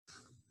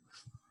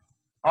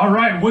All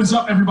right, what's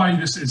up, everybody?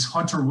 This is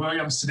Hunter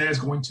Williams. Today is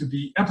going to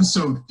be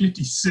episode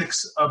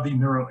 56 of the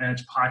Neuro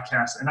Edge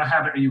podcast, and I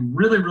have a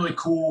really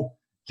cool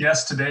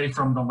guest today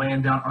from the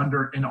land down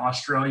under in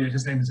Australia.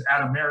 His name is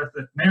Adam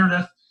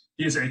Meredith.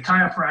 He is a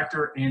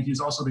chiropractor, and he's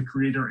also the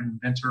creator and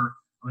inventor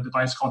of a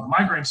device called the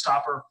Migraine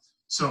Stopper.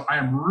 So I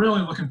am really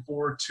looking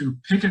forward to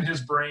picking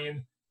his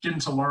brain, getting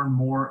to learn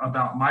more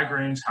about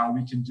migraines, how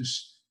we can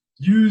just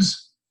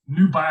use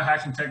new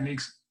biohacking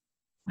techniques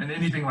and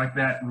anything like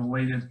that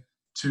related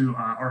to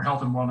our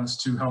health and wellness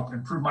to help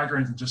improve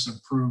migraines and just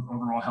improve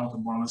overall health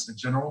and wellness in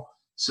general.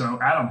 So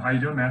Adam, how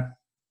you doing, man?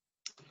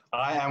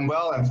 I am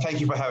well, and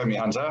thank you for having me,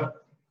 Hunter.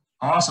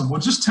 Awesome.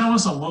 Well, just tell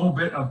us a little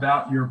bit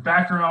about your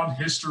background,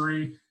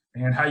 history,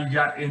 and how you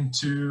got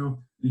into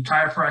the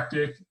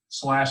chiropractic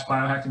 /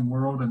 biohacking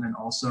world, and then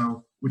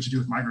also what you do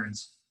with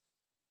migraines.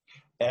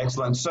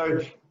 Excellent.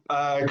 So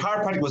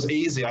chiropractic was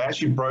easy. I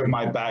actually broke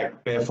my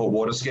back barefoot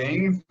water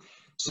skiing.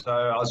 So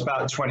I was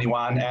about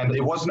 21, and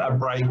it wasn't a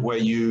break where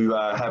you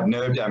have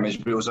nerve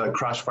damage, but it was a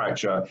crush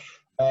fracture.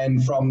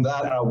 And from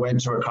that, I went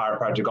to a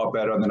chiropractor, got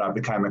better, and then I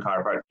became a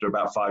chiropractor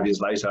about 5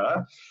 years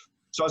later.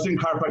 So I was doing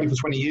chiropractic for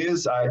 20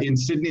 years in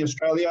Sydney,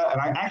 Australia,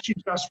 and I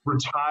actually just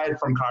retired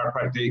from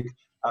chiropractic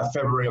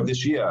February of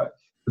this year.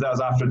 That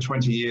was after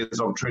 20 years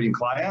of treating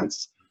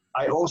clients.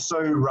 I also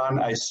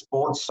run a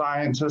sports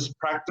scientist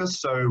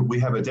practice. So we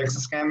have a DEXA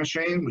scan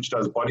machine, which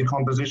does body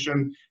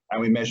composition, and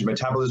we measure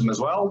metabolism as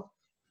well.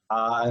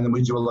 And then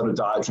we do a lot of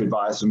dietary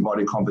advice and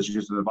body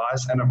composition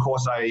advice. And of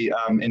course, I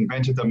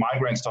invented the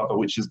Migraine Stopper,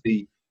 which is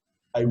a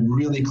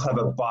really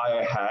clever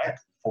biohack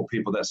for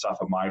people that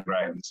suffer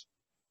migraines.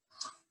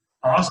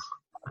 Awesome.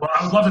 Well,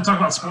 I would love to talk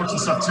about sports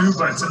and stuff too,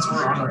 but since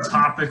we're on the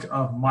topic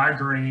of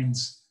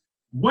migraines,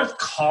 what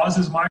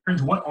causes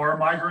migraines? What are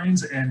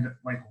migraines? And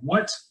like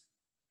what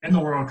in the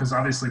world, because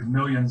obviously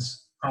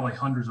millions, probably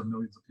hundreds of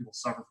millions of people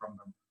suffer from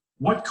them.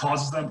 What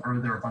causes them, or are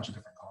there a bunch of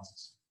different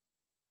causes?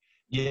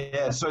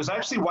 Yeah, so it's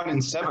actually 1 in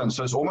 7,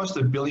 so it's almost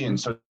 1 billion.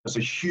 So it's a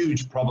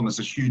huge problem. It's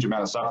a huge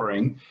amount of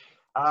suffering.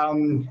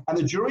 And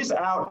the jury's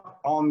out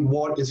on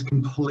what is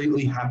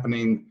completely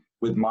happening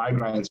with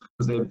migraines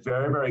because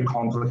they're very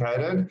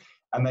complicated,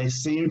 and they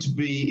seem to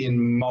be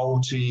in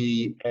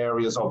multi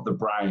areas of the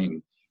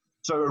brain.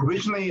 So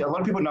originally, a lot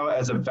of people know it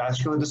as a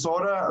vascular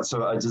disorder,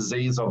 so a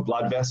disease of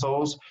blood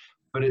vessels,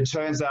 but it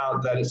turns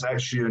out that it's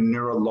actually a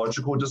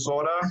neurological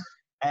disorder.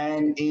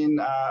 And in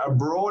a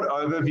broad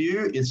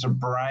overview, it's a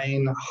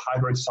brain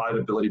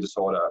hyperexcitability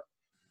disorder.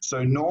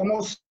 So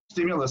normal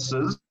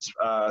stimuluses,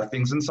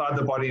 things inside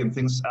the body and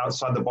things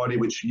outside the body,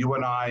 which you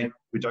and I,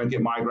 who don't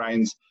get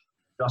migraines,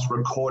 just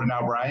record in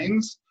our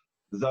brains,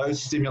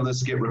 those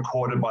stimulus get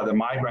recorded by the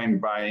migraine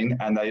brain,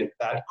 and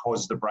that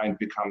causes the brain to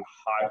become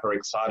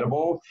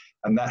hyperexcitable.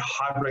 And that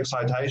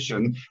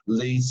hyperexcitation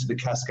leads to the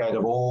cascade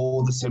of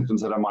all the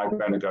symptoms that a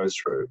migraine goes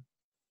through.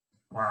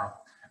 Wow.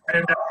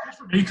 And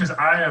for me, because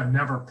I have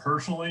never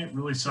personally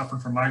really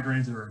suffered from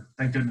migraines, or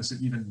thank goodness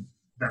even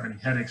that many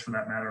headaches for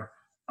that matter.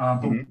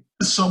 But what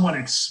does someone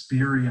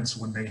experience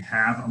when they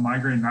have a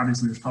migraine? And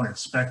obviously, there's probably a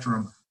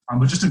spectrum.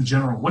 But just in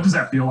general, what does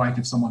that feel like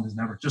if someone has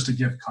never, just to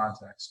give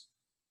context?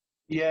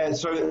 Yeah,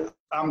 so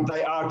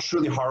they are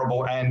truly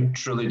horrible and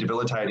truly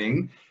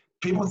debilitating.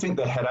 People think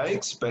they're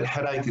headaches, but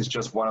headache is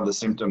just one of the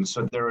symptoms.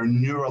 So they're a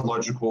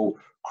neurological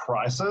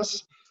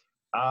crisis.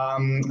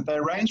 They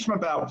range from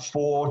about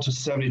 4 to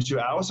 72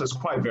 hours, so it's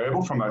quite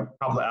variable from a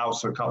couple of hours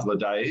to a couple of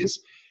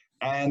days.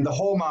 And the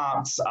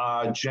hallmarks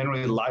are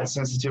generally light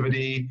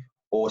sensitivity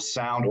or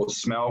sound or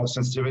smell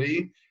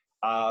sensitivity,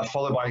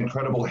 followed by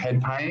incredible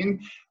head pain.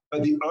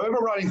 But the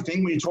overriding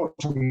thing when you talk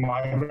to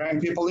migraine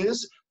people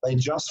is they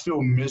just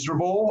feel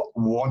miserable,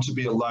 want to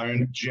be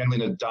alone,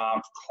 generally in a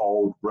dark,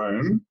 cold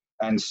room,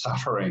 and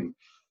suffering.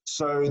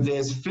 So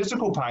there's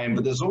physical pain,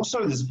 but there's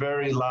also this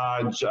very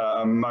large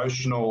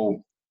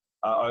emotional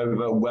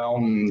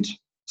overwhelmed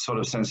sort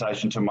of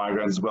sensation to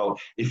migraines as well.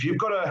 If you've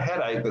got a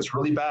headache that's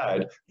really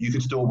bad, you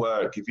can still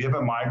work. If you have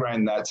a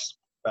migraine that's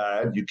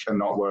bad, you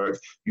cannot work.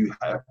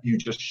 You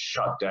just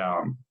shut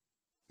down.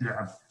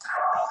 Yeah.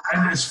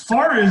 And as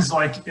far as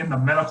like in the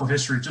medical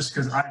history, just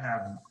because I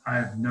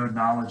have no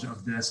knowledge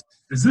of this,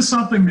 is this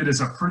something that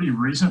is a pretty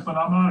recent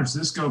phenomenon, or does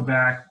this go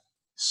back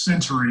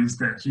centuries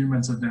that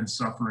humans have been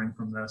suffering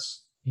from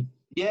this?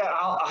 Yeah,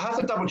 I'll have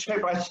to double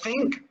check, but I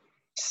think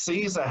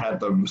Caesar had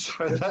them,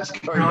 so that's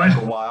going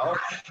back a while.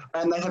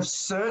 And they have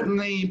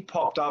certainly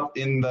popped up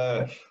in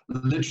the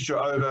literature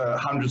over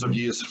hundreds of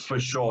years for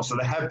sure. So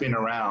they have been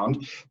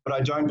around, but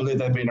I don't believe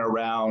they've been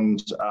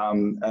around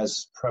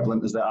as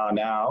prevalent as they are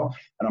now.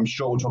 And I'm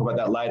sure we'll talk about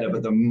that later,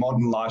 but the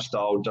modern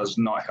lifestyle does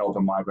not help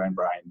a migraine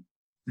brain.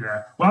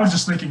 Yeah, well, I was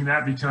just thinking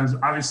that because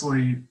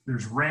obviously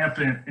there's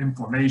rampant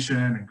inflammation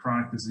and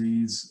chronic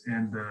disease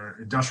in the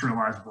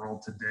industrialized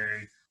world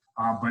today.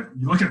 But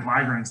you look at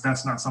migraines,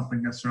 that's not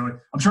something necessarily,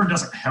 I'm sure it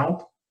doesn't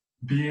help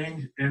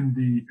being in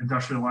the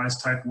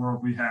industrialized type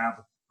world we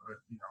have.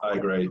 I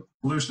agree.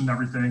 Pollution and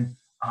everything.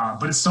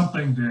 But it's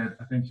something that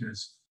I think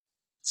is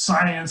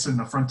science and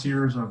the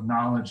frontiers of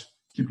knowledge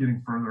keep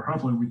getting further.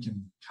 Hopefully we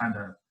can kind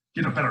of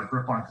get a better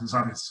grip on, because it's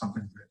obviously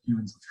something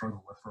humans have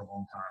struggled with for a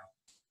long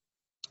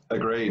time.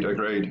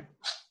 Agreed.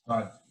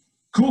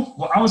 Cool.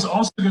 Well, I was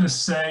also going to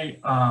say,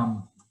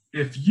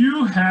 if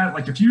you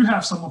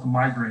have someone with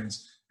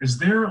migraines, is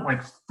there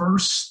like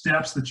first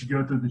steps that you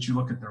go through that you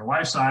look at their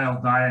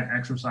lifestyle, diet,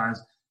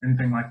 exercise,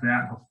 anything like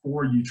that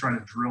before you try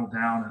to drill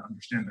down and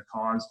understand the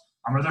cause?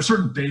 Are there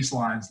certain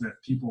baselines that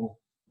people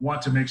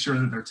want to make sure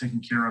that they're taken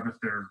care of if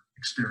they're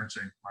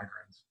experiencing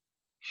migraines?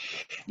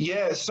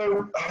 Yeah,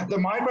 so the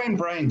migraine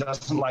brain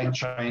doesn't like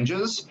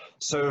changes.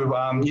 So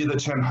you the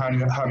term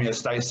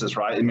homeostasis,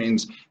 right? It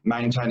means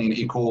maintaining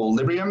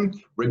equilibrium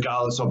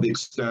regardless of the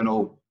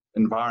external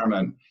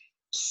environment.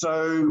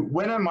 So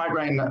when a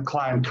migraine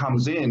client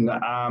comes in,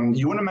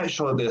 you want to make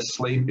sure that their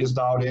sleep is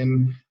dialed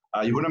in.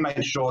 You want to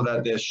make sure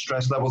that their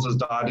stress levels is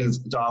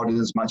dialed in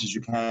as much as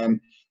you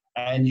can.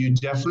 And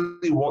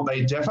what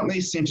they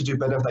definitely seem to do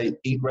better if they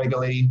eat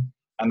regularly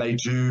and they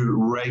do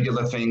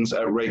regular things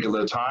at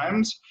regular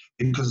times,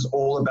 because it's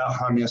all about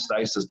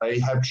homeostasis. They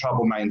have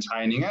trouble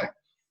maintaining it.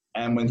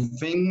 And when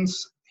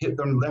things hit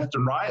them left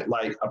and right,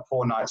 like a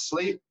poor night's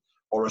sleep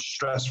or a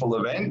stressful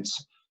event,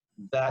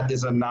 that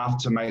is enough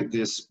to make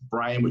this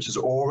brain, which is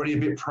already a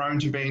bit prone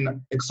to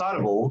being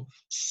excitable,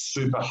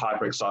 super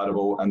hyper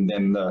excitable, and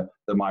then the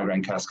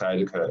migraine cascade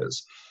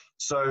occurs.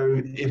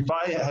 So if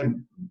I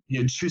had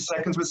 2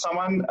 seconds with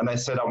someone and they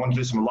said, I want to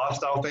do some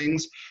lifestyle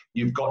things,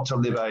 you've got to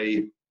live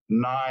a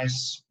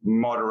nice,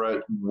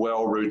 moderate,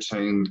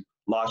 well-routined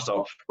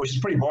lifestyle, which is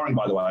pretty boring,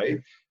 by the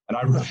way. And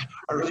I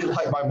really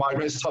like my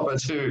migraine stopper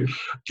to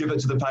give it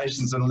to the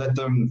patients and let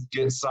them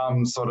get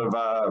some sort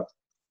of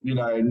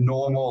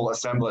normal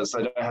assemblage.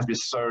 They don't have to be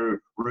so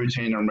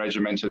routine and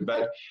regimented,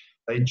 but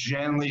they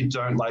generally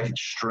don't like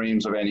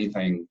extremes of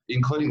anything,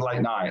 including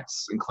late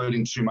nights,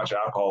 including too much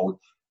alcohol.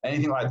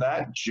 Anything like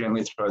that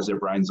generally throws their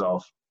brains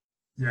off.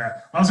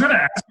 Yeah, I was going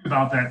to ask you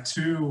about that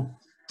too.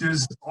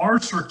 Does our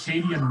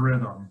circadian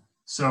rhythm,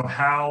 so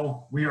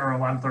how we are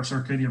aligned with our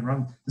circadian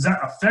rhythm, does that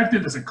affect it?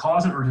 Does it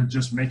cause it, or does it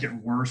just make it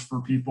worse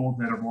for people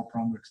that are more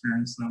prone to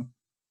experience them?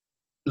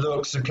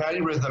 Look,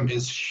 circadian rhythm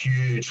is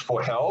huge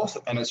for health,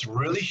 and it's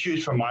really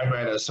huge for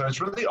migraineurs. So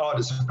it's really odd.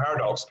 It's a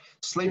paradox.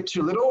 Sleep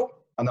too little,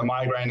 and the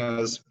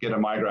migraineurs get a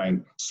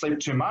migraine. Sleep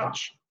too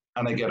much,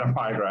 and they get a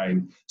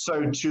migraine.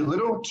 So too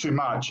little, too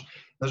much.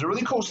 There's a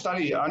really cool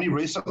study only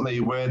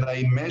recently where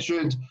they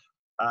measured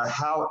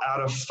how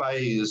out of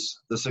phase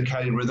the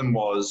circadian rhythm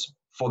was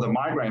for the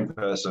migraine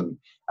person.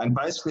 And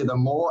basically, the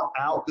more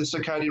out the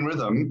circadian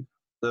rhythm,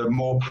 the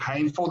more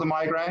painful the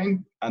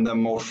migraine and the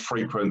more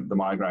frequent the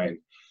migraine.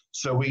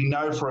 So we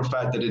know for a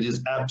fact that it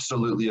is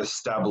absolutely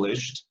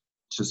established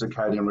to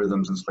circadian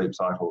rhythms and sleep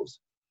cycles.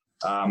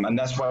 And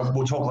that's why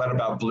we'll talk later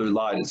about blue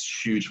light.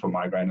 It's huge for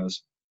migraineurs.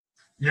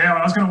 Yeah,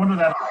 I was going to wonder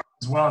that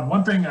as well. And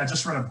one thing, I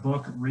just read a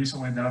book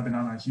recently that I've been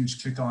on a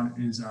huge kick on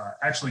is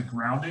actually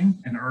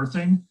grounding and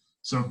earthing.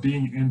 So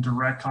being in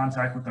direct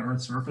contact with the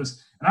earth's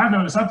surface. And I've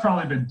noticed I've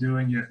probably been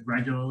doing it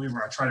regularly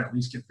where I try to at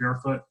least get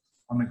barefoot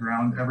on the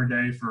ground every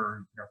day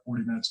for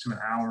 40 minutes to an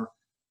hour,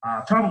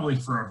 probably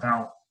for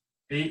about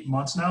 8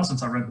 months now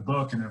since I read the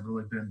book, and I've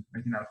really been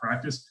making that a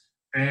practice.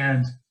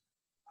 And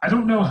I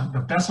don't know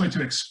the best way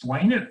to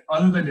explain it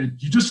other than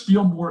you just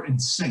feel more in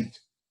sync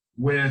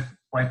with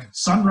like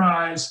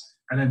sunrise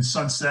and then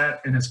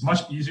sunset. And it's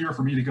much easier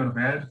for me to go to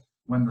bed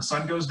when the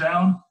sun goes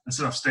down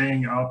instead of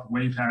staying up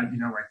way past,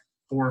 like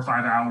 4 or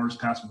 5 hours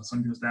past when the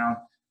sun goes down.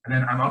 And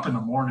then I'm up in the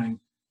morning,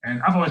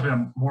 and I've always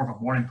been more of a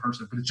morning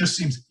person, but it just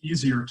seems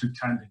easier to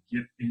kind of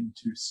get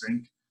into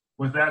sync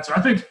with that. So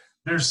I think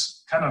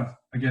there's kind of,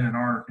 again, in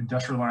our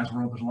industrialized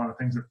world, there's a lot of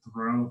things that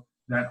throw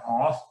that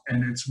off.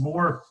 And it's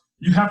more,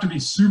 you have to be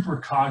super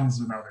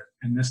cognizant of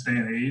it in this day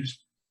and age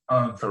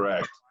of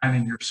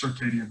finding your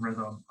circadian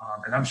rhythm.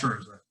 And I'm sure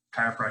as a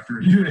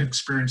chiropractor, you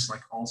experience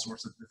like all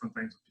sorts of different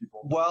things with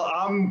people. Well,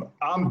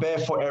 I'm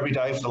barefoot every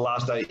day for the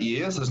last 8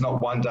 years. There's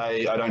not one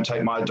day I don't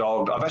take my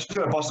dog. I've actually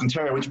got a Boston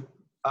Terrier, which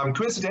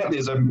coincidentally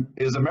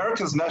is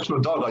America's national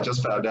dog, I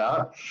just found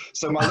out.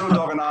 So my little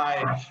dog and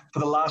I, for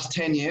the last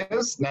 10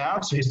 years now,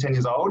 so he's 10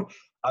 years old,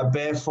 are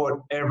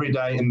barefoot every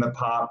day in the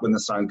park when the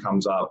sun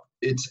comes up.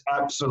 It's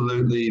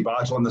absolutely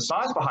vital. And the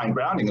science behind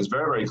grounding is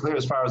very, very clear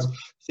as far as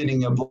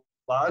thinning your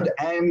blood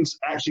and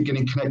actually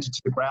getting connected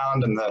to the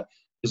ground and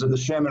the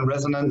Sherman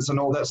resonance and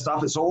all that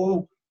stuff. It's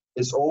all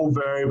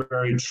very,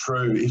 very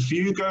true. If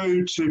you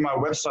go to my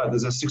website,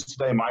 there's a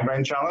 60-day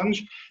migraine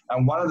challenge.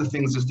 And one of the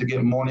things is to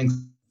get morning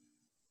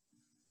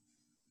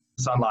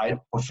sunlight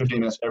for 15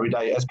 minutes every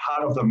day as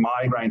part of the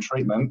migraine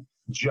treatment,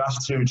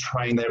 just to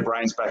train their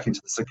brains back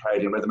into the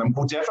circadian rhythm. And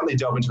we'll definitely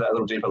delve into that a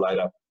little deeper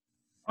later.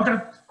 Okay.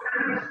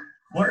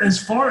 Well,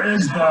 as far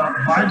as the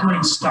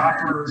migraine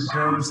stopper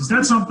goes, is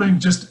that something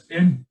just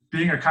in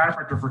being a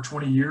chiropractor for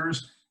 20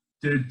 years,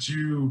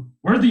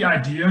 where did the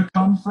idea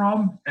come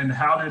from, and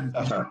how did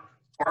you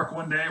spark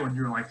one day when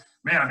you were like,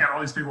 man, I've got all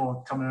these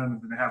people coming in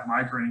and they have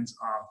migraines.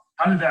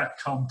 how did that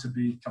come to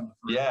fruition?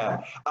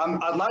 Yeah,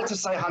 I'd like to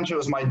say, Hunter, it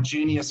was my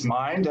genius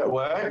mind at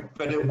work,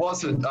 but it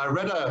wasn't. I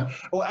read a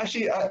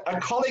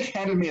colleague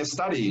handed me a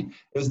study.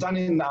 It was done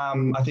in,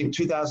 I think,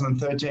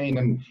 2013,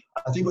 and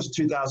I think it was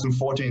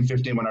 2014,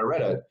 15 when I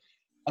read it.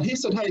 And he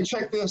said, hey,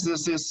 check this.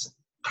 There's this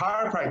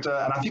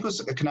chiropractor, and I think it was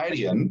a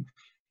Canadian,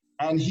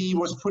 and he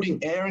was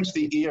putting air into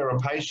the ear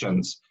of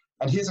patients.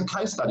 And here's a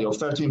case study of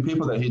 13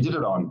 people that he did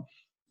it on.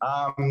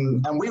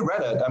 And we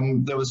read it,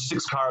 and there was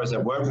 6 chiros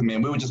that worked with me,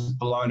 and we were just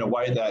blown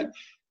away that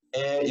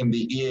air in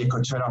the ear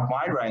could turn off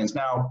migraines.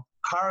 Now,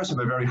 chiros have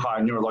a very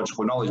high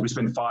neurological knowledge. We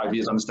spent 5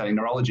 years understanding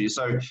neurology,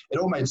 so it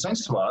all made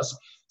sense to us.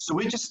 So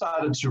we just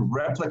started to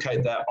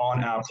replicate that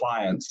on our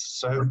clients.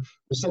 So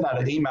we sent out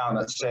an email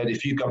that said,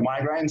 if you've got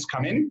migraines,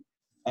 come in.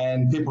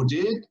 And people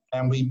did,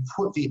 and we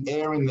put the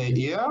air in their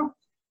ear,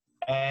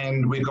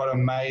 and we got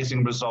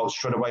amazing results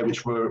straight away,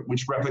 which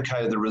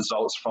replicated the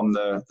results from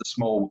the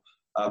small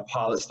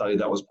pilot study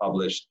that was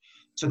published.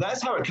 So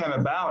that's how it came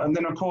about. And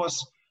then, of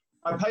course,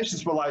 my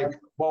patients were like,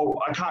 well,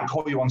 I can't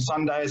call you on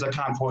Sundays. I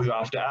can't call you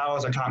after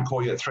hours. I can't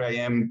call you at 3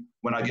 a.m.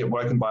 when I get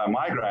woken by a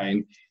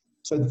migraine.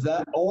 So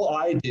that all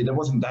I did, it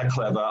wasn't that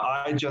clever.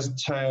 I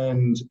just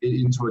turned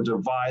it into a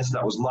device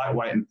that was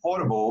lightweight and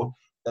portable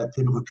that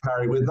people could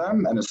carry with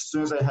them. And as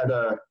soon as they had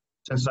a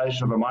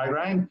sensation of a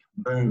migraine,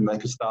 boom, they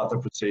could start the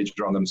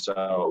procedure on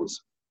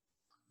themselves.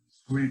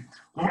 Sweet.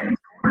 Well,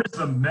 as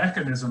the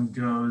mechanism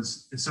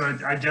goes, so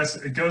I guess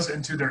it goes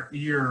into their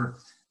ear.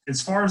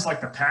 As far as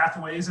like the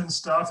pathways and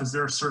stuff, is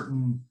there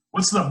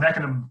what's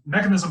the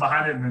mechanism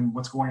behind it, and then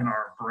what's going in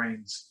our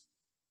brains?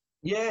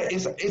 Yeah,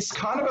 it's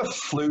kind of a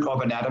fluke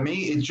of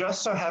anatomy. It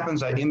just so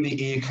happens that in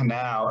the ear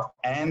canal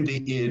and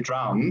the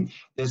eardrum,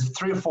 there's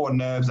 3 or 4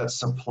 nerves that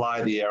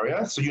supply the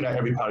area. So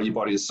every part of your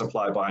body is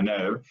supplied by a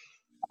nerve.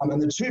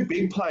 And the 2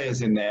 big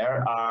players in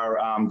there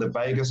are the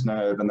vagus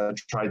nerve and the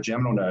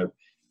trigeminal nerve.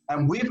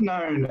 And we've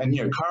known, and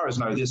chiros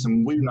know this,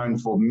 and we've known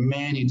for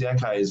many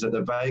decades that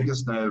the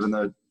vagus nerve and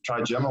the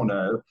trigeminal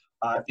nerve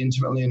are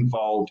intimately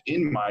involved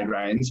in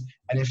migraines,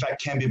 and in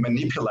fact can be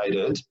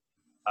manipulated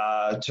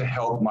to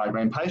help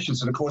migraine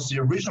patients. And of course, the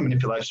original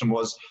manipulation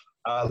was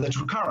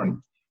electrical current.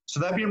 So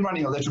they've been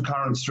running electrical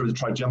currents through the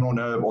trigeminal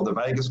nerve or the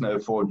vagus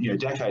nerve for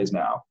decades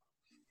now.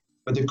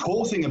 But the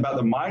cool thing about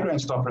the migraine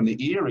stopper in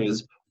the ear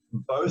is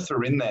both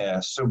are in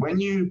there. So when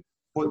you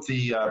put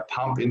the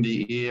pump in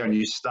the ear and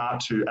you start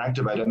to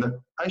activate it, and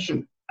the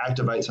patient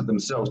activates it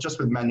themselves just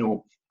with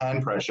manual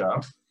hand pressure,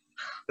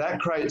 that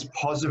creates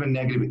positive and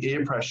negative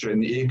ear pressure in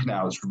the ear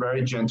canal. It's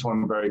very gentle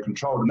and very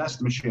controlled, and that's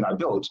the machine I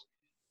built.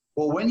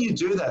 Well, when you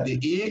do that, the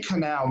ear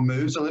canal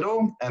moves a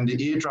little and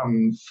the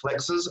eardrum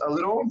flexes a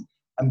little,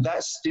 and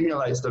that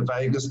stimulates the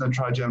vagus and the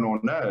trigeminal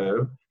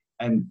nerve.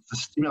 And the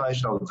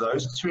stimulation of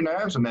those 2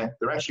 nerves, and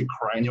they're actually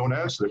cranial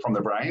nerves, so they're from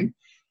the brain,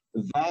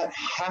 that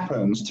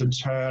happens to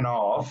turn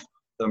off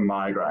the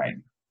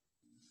migraine.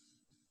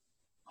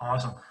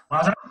 Awesome. Well, I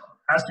was going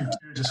to ask you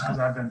too, just because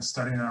I've been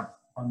studying up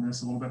on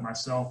this a little bit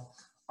myself.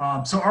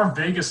 So our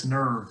vagus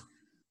nerve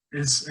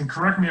is, and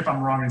correct me if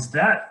I'm wrong, is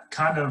that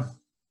kind of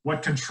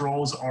what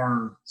controls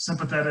our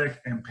sympathetic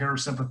and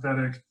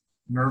parasympathetic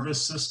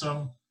nervous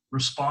system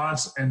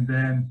response? And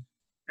then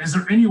is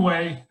there any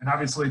way, and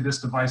obviously this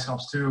device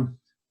helps too,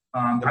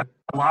 a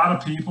lot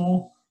of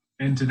people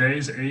in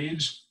today's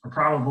age are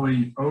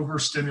probably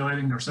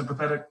overstimulating their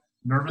sympathetic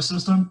nervous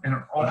system and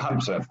are all in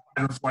a fight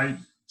or flight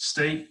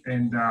state,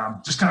 and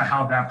just kind of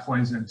how that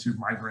plays into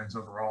migraines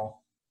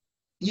overall.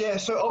 Yeah,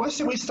 so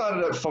obviously we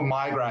started it for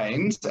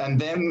migraines,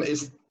 and then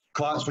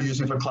clients were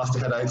using it for cluster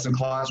headaches, and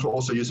clients were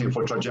also using it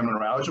for trigeminal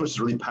neuralgia, which is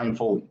really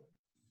painful,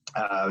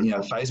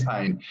 face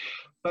pain.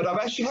 But I've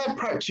actually had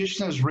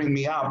practitioners ring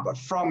me up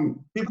from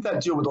people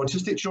that deal with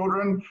autistic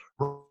children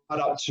right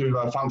up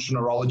to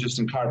functional neurologists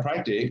and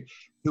chiropractic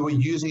who are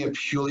using it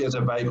purely as a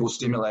vagal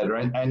stimulator.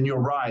 And you're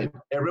right,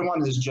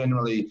 everyone is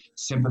generally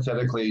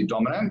sympathetically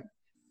dominant.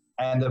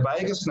 And the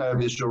vagus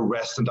nerve is your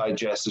rest and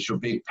digest, it's your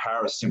big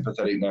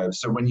parasympathetic nerve.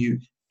 So when you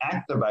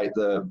activate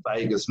the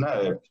vagus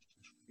nerve,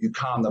 you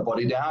calm the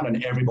body down,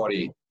 and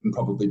everybody can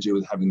probably deal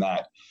with having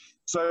that.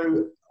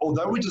 So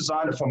although we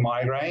designed it for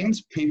migraines,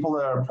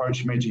 people are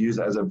approaching me to use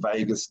it as a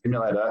vagus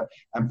stimulator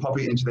and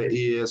popping it into their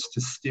ears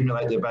to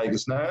stimulate their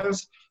vagus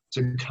nerves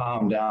to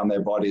calm down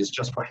their bodies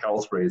just for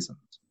health reasons.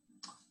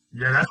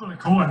 Yeah, that's really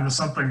cool. And it's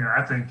something that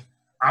I think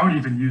I would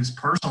even use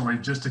personally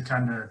just to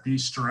kind of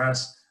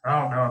de-stress. I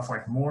don't know if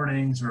like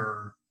mornings,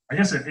 or I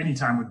guess at any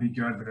time would be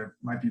good, but it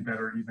might be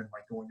better even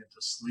like going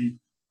into sleep.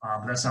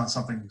 But that sounds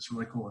something that's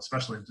really cool,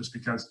 especially just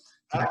because.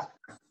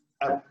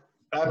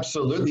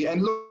 Absolutely.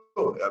 And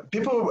look,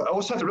 people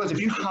also have to realize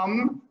if you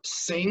hum,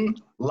 sing,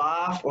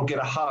 laugh, or get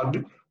a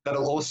hug,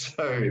 that'll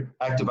also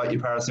activate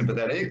your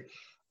parasympathetic.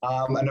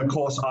 And of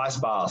course, ice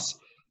baths.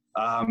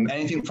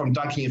 Anything from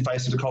dunking your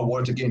face into cold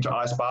water to get into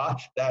ice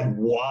bath, that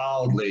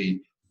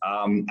wildly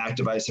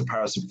activates the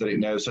parasympathetic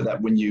nerve, so that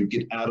when you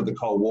get out of the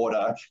cold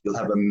water, you'll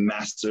have a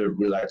massive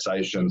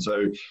relaxation.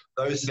 So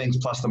those things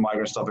plus the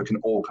migraine stopper can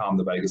all calm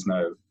the vagus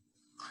nerve.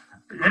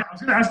 Yeah, I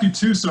was going to ask you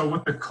too, so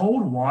with the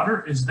cold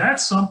water, is that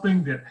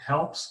something that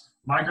helps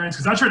migraines?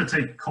 Because I try to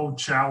take cold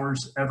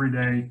showers every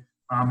day.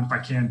 If I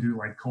can do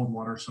like cold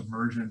water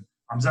submersion.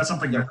 Is that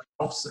something that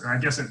helps? I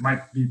guess it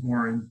might be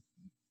more in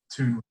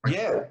tune with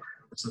the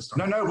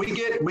system. No, we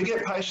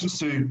get patients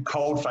to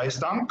cold face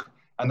dunk,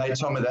 and they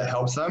tell me that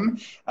helps them.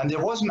 And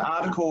there was an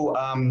article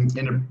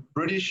in a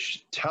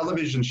British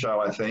television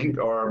show, I think,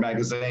 or a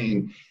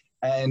magazine,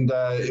 and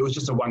it was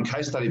just a one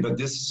case study, but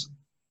this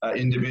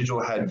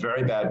individual had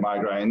very bad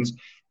migraines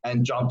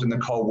and jumped in the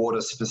cold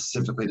water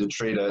specifically to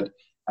treat it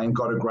and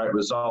got a great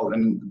result.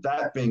 And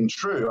that being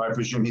true, I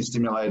presume he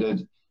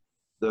stimulated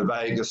the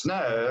vagus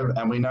nerve,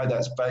 and we know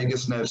that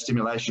vagus nerve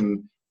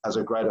stimulation has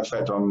a great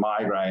effect on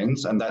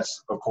migraines, and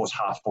that's, of course,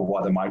 half of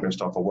why the migraine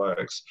stopper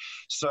works.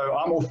 So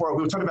I'm all for it.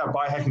 We were talking about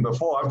biohacking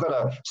before. I've got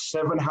a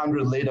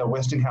 700-litre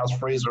Westinghouse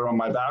freezer on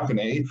my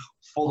balcony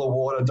full of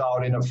water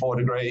dialed in at 4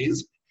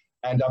 degrees.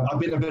 And I've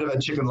been a bit of a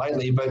chicken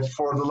lately, but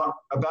for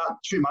about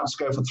 2 months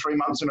ago, for 3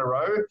 months in a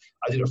row,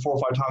 I did it 4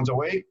 or 5 times a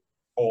week.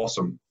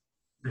 Awesome.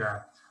 Yeah.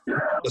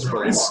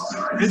 So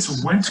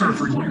it's winter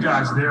for you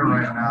guys there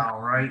right now,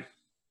 right?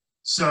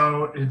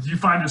 So if you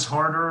find it's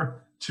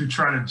harder to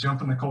try to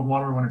jump in the cold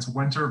water when it's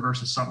winter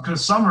versus summer,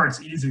 because summer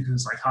it's easy because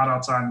it's like hot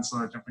outside and so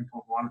I jump in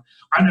cold water.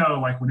 I know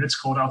like when it's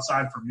cold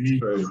outside for me,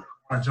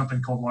 when I jump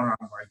in cold water,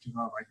 I'm like,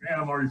 man,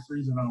 I'm already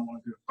freezing. I don't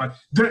want to do it. But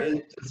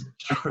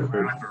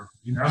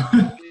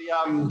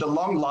the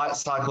long light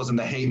cycles and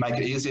the heat make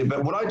it easier.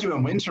 But what I do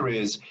in winter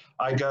is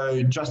I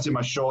go just in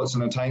my shorts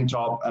and a tank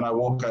top, and I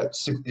walk at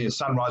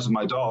sunrise with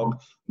my dog,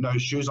 no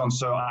shoes on,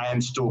 so I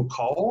am still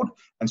cold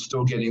and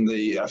still getting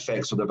the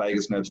effects of the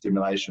vagus nerve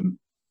stimulation.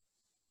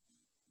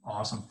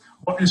 Awesome.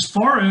 Well, as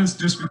far as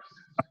just kind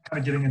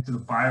of getting into the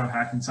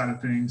biohacking side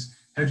of things,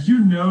 have you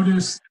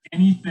noticed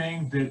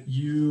anything that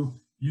you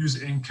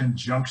use in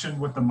conjunction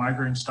with the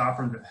migraine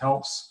stopper that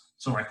helps?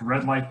 So like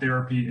red light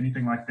therapy,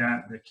 anything like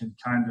that that can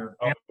kind of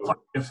amplify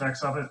the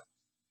effects of it?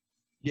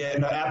 Yeah,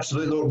 no,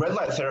 absolutely. Look, red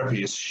light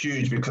therapy is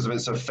huge because of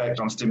its effect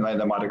on stimulating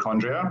the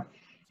mitochondria.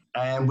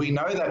 And we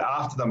know that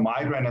after the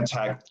migraine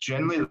attack,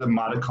 generally the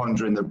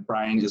mitochondria in the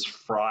brain is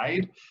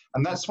fried.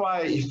 And that's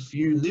why if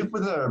you live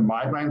with a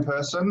migraine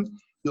person,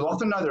 you'll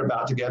often know they're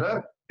about to get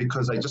it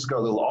because they just go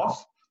a little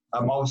off.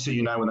 Obviously,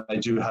 you know when they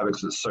do have it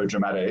because it's so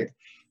dramatic.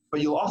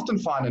 But you'll often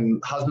find,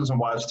 and husbands and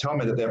wives tell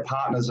me that their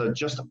partners are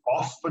just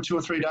off for 2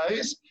 or 3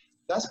 days.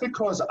 That's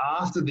because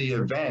after the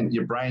event,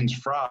 your brain's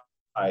fried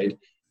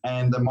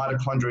and the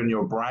mitochondria in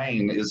your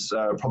brain is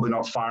probably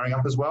not firing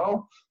up as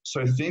well.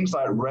 So things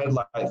like red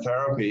light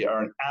therapy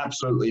are an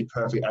absolutely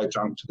perfect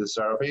adjunct to this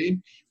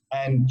therapy.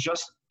 And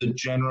just the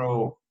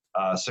general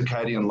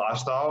circadian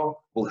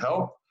lifestyle will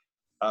help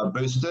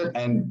boost it.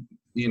 And,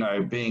 you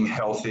know, being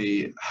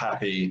healthy,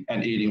 happy,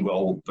 and eating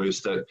well will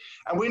boost it.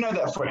 And we know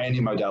that for any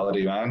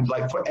modality, man.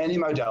 Like for any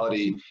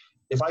modality,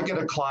 if I get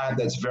a client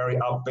that's very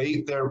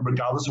upbeat,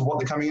 regardless of what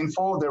they're coming in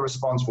for, their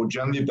response will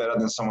generally be better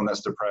than someone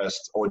that's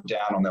depressed or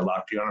down on their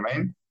luck. You know what I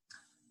mean?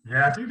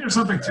 Yeah, I think there's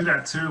something to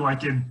that too.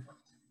 Like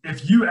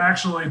if you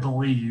actually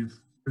believe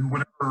in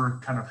whatever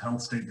kind of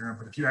health state you're in,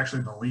 but if you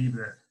actually believe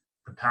that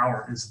the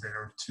power is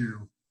there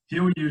to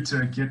heal you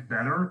to get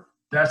better,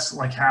 that's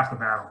like half the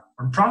battle,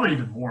 or probably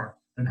even more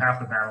than half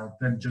the battle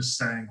than just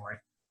saying like,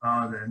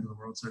 the end of the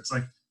world. So it's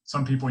like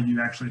some people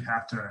you actually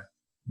have to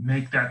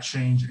make that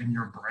change in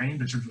your brain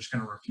that you're just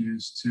going to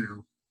refuse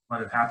to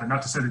let it happen.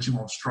 Not to say that you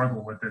won't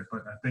struggle with it,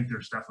 but I think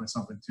there's definitely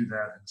something to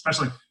that. And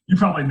especially, you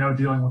probably know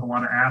dealing with a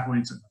lot of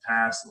athletes in the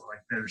past,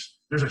 like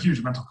there's a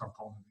huge mental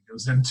component that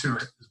goes into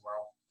it as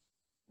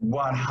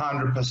well.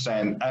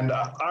 100%. And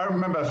I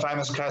remember a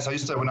famous case.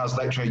 When I was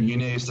lecturing at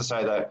uni, I used to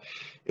say that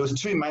it was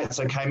 2 mates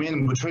that came in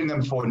and were treating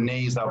them for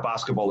knees. They were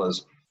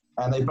basketballers.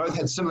 And they both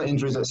had similar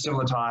injuries at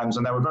similar times,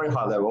 and they were very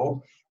high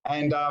level.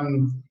 And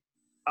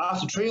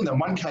after treating them,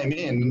 one came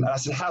in, and I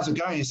said, how's it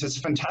going? He says,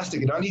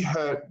 fantastic. It only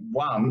hurt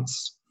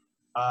once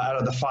out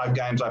of the 5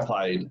 games I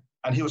played.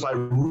 And he was like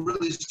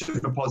really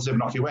super positive,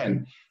 and off he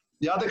went.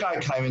 The other guy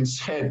came and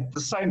said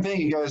the same thing.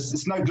 He goes,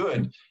 it's no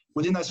good.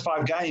 Within those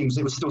 5 games,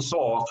 it was still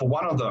sore for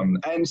one of them.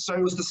 And so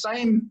it was the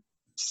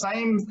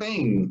same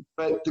thing.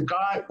 But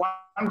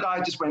one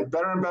guy just went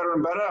better and better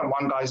and better, and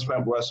one guy just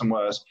went worse and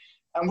worse.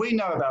 And we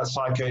know about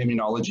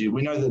psychoimmunology.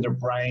 We know that the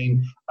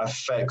brain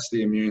affects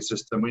the immune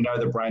system. We know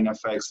the brain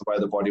affects the way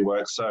the body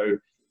works. So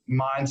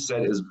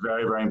mindset is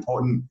very, very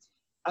important.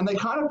 And they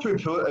kind of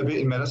poo-poo it a bit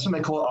in medicine. They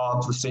call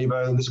it,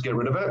 placebo, let's get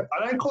rid of it.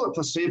 I don't call it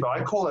placebo.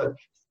 I call it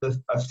the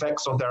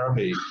effects of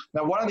therapy.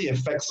 Now, one of the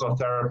effects of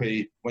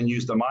therapy when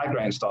used the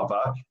migraine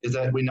stopper is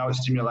that we know it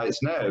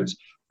stimulates nerves.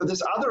 But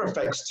there's other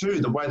effects too,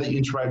 the way that you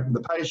interact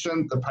with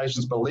the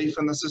patient's belief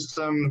in the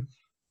system,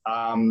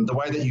 the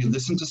way that you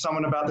listen to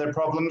someone about their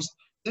problems.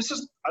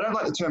 I don't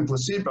like the term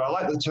placebo, I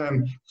like the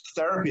term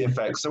therapy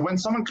effects. So when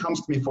someone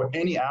comes to me for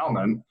any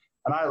ailment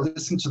and I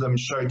listen to them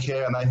show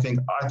care and I think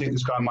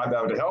this guy might be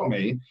able to help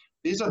me,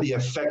 these are the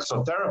effects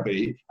of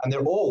therapy, and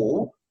they're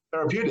all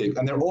therapeutic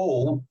and they're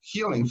all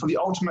healing for the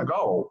ultimate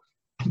goal.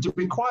 And to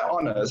be quite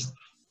honest,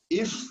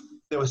 if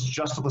there was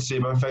just a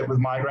placebo effect with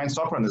migraine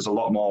stopper, and there's a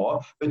lot more,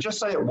 but just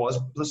say it was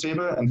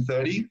placebo and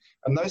 30,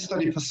 and those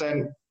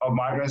 30% of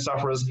migraine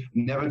sufferers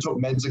never took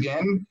meds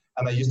again,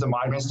 and they used the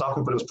migraine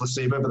stopper, but it was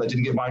placebo, but they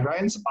didn't get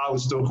migraines, I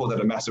would still call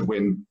that a massive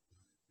win.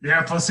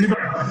 Yeah, placebo,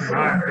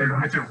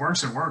 if it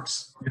works, it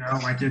works. You know,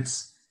 like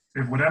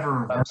if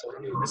whatever,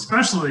 Absolutely.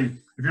 especially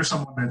if you're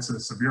someone that's a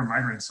severe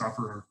migraine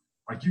sufferer,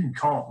 like you can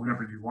call it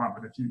whatever you want,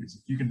 but if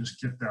you can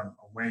just get them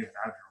away and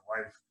out of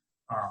your life,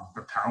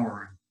 the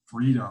power and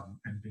freedom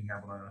and being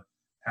able to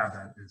have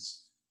that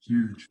is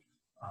huge.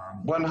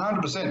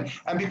 100%.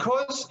 And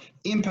because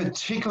in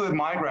particular with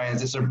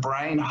migraines, it's a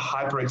brain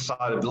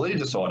hyperexcitability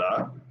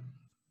disorder,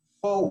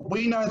 well,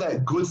 we know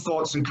that good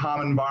thoughts and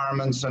calm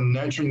environments and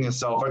nurturing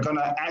yourself are going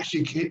to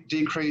actually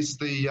decrease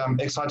the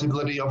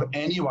excitability of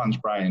anyone's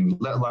brain,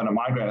 let alone a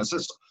migraine. So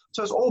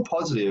it's all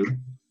positive.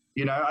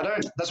 You know,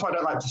 that's why I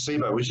don't like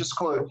placebo. We just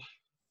call it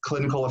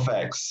clinical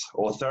effects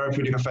or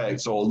therapeutic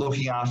effects or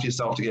looking after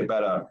yourself to get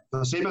better.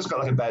 Placebo's got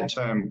like a bad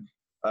term,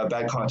 a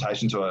bad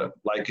connotation to it.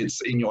 Like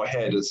it's in your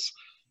head.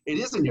 It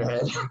is in your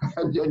head,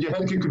 and your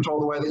head can control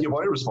the way that your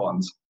body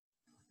responds.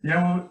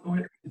 Yeah,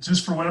 well,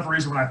 just for whatever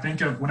reason,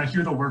 when I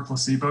hear the word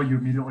placebo, you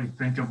immediately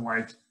think of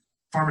like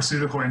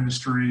pharmaceutical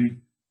industry,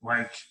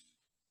 like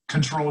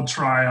controlled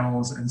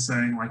trials, and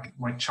saying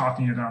like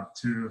chalking it up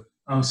to,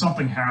 oh,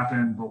 something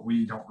happened, but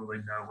we don't really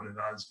know what it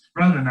does,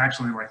 rather than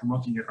actually like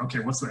looking at, okay,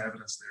 what's the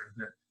evidence there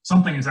that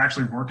something is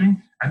actually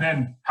working, and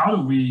then how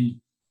do we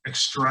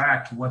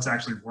extract what's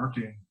actually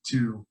working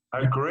to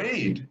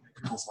Agreed.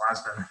 make people's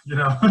lives better, you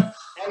know?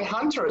 And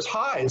Hunter, it's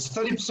high. It's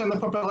 30% of the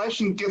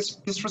population gets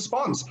this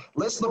response.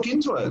 Let's look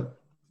into it.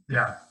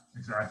 Yeah,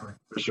 exactly.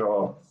 For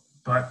sure.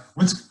 But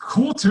what's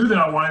cool too that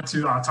I wanted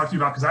to talk to you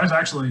about, because I was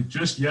actually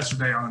just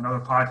yesterday on another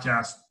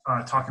podcast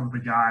talking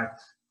with a guy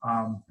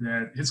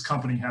that his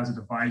company has a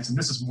device, and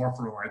this is more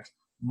for like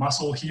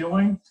muscle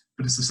healing,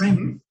 but it's the same.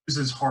 Mm-hmm. It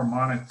uses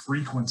harmonic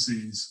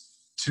frequencies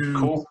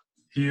to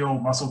heal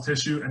muscle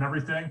tissue and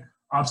everything.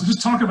 So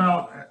just talk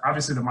about,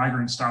 obviously the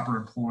migraine stopper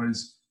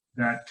employs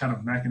that kind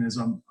of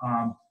mechanism.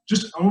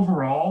 Just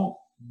overall,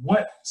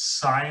 what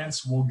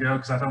science will go,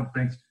 because I don't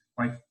think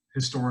like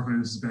historically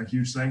this has been a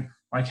huge thing,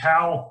 like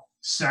how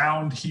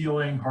sound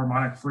healing,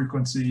 harmonic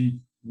frequency,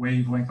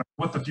 wavelength, like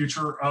what the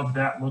future of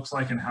that looks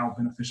like and how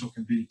beneficial it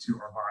can be to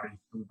our body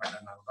that we might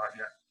not know about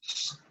yet.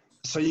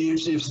 So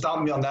you've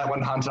stumped me on that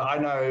one, Hunter. I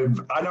know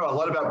a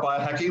lot about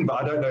biohacking,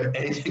 but I don't know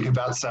anything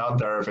about sound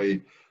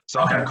therapy.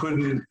 So okay.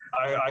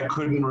 I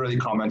couldn't really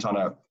comment on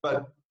it,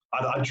 but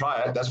I'd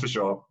try it, that's for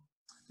sure.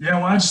 Yeah,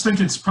 well, I just think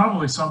it's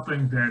probably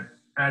something that,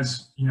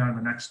 as you know, in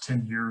the next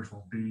 10 years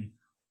will be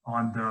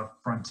on the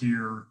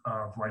frontier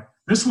of like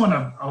this one.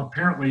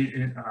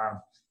 Apparently,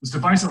 this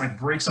device that like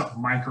breaks up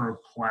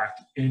microplaque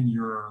in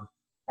your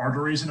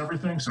arteries and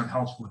everything, so it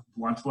helps with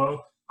blood flow.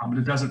 But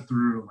it does it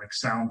through like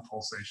sound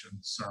pulsation.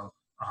 So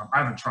I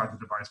haven't tried the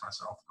device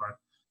myself, but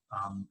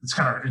it's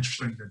kind of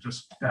interesting that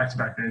just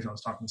back-to-back days I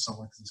was talking to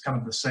someone because it's kind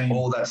of the same.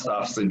 All that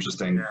stuff's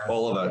interesting. Yeah,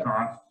 all of it.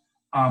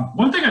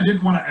 One thing I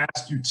did want to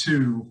ask you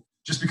too,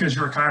 just because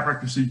you're a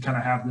chiropractor, so you kind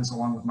of have this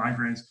along with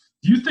migraines.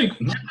 Do you think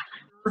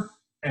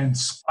and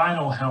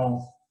spinal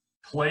health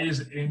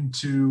plays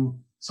into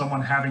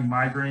someone having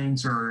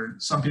migraines, or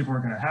some people are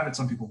going to have it,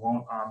 some people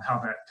won't? How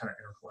that kind of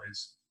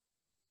interplays?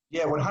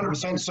 Yeah,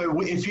 100%. So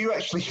if you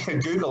actually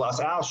Google us,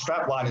 our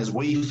strapline is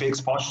 "We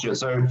Fix Posture."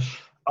 So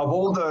of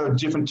all the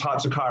different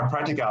types of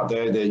chiropractic out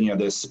there,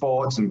 there's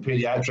sports and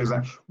pediatrics,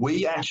 and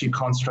we actually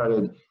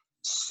concentrated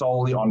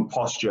solely on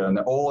posture, and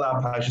all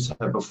our patients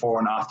have before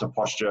and after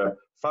posture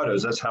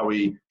photos. That's how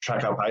we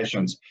track our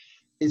patients.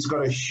 It's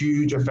got a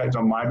huge effect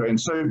on migraine.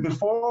 So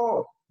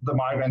before the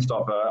migraine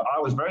stopper, I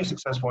was very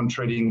successful in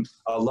treating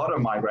a lot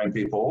of migraine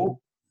people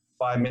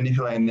by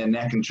manipulating their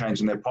neck and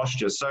changing their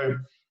posture. So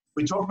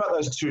we talk about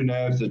those two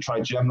nerves, the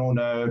trigeminal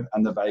nerve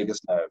and the vagus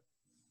nerve.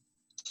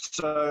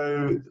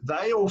 So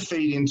they all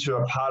feed into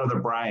a part of the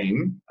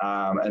brain,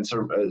 and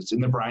so it's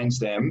in the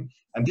brainstem.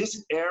 And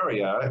this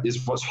area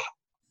is what's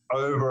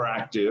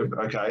overactive,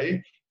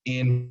 okay,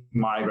 in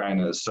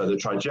migraineurs. So the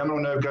trigeminal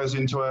nerve goes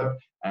into it,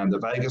 and the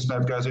vagus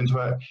nerve goes into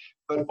it,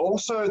 but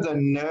also the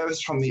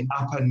nerves from the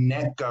upper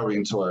neck go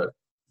into it.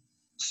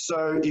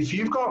 So if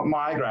you've got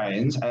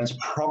migraines, and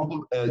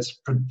it's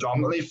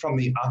predominantly from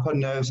the upper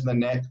nerves of the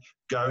neck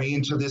going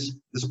into this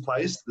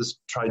place, this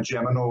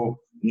trigeminal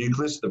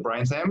nucleus, the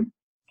brainstem,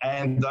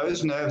 and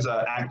those nerves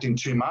are acting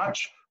too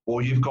much,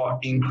 or you've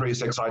got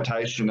increased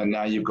excitation, and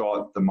now you've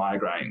got the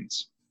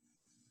migraines.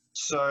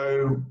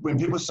 So when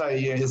people say,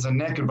 yeah, is the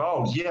neck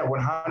involved? Yeah,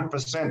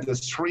 100%.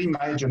 There's three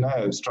major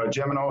nerves,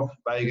 trigeminal,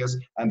 vagus,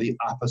 and the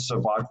upper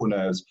cervical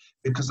nerves,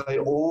 because they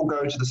all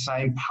go to the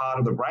same part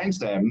of the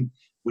brainstem,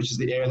 which is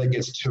the area that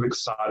gets too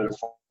excited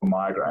for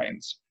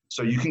migraines.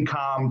 So you can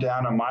calm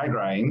down a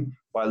migraine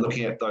by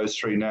looking at those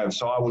three nerves.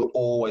 So I will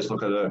always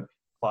look at a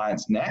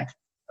client's neck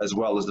as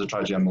well as the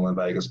trigeminal and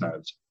vagus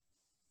nerves.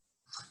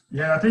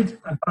 Yeah, I think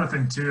another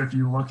thing too, if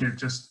you look at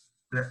just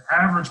the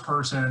average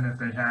person, if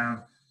they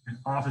have an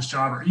office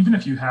job, or even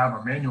if you have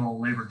a manual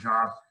labor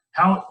job,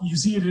 how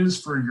easy it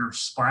is for your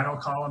spinal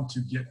column to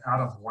get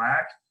out of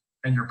whack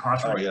and your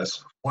posture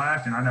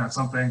whack. And I know it's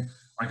something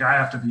like I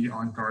have to be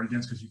on guard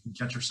against, because you can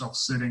catch yourself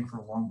sitting for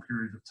a long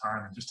period of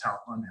time and just how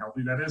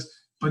unhealthy that is.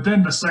 But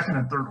then the second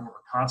and third order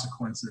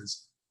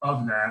consequences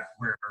of that,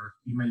 where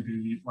you may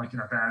be like in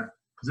a bad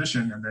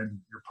position and then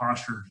your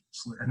posture,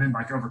 and then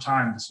like over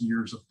time, this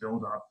years of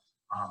buildup,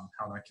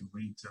 how that can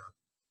lead to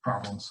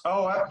problems.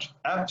 Oh,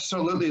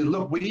 absolutely.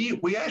 Look,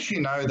 we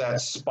actually know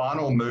that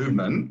spinal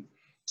movement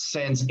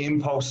sends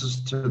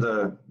impulses to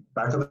the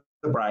back of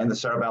the brain, the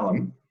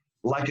cerebellum,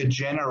 like a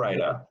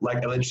generator,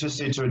 like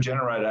electricity to a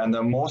generator. And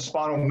the more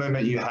spinal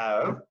movement you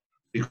have,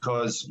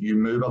 because you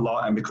move a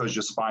lot and because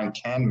your spine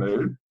can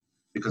move,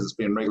 because it's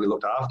been regularly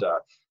looked after,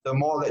 the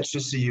more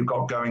electricity you've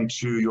got going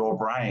to your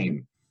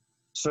brain.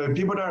 So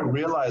people don't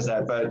realize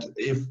that, but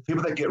if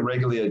people that get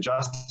regularly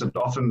adjusted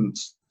often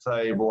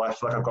say, well, I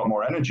feel like I've got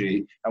more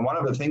energy. And one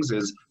of the things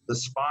is the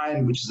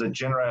spine, which is a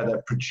generator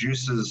that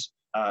produces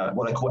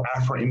what they call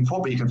afferent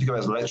input, but you can think of it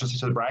as electricity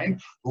to the brain,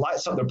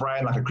 lights up the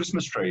brain like a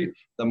Christmas tree.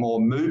 The more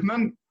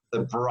movement,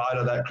 the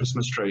brighter that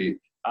Christmas tree.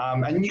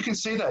 And you can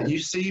see that. You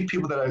see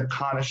people that are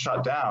kind of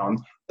shut down.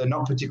 They're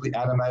not particularly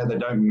animated. They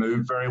don't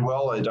move very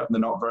well. They're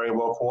not very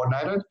well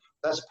coordinated.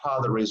 That's part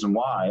of the reason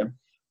why.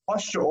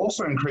 Posture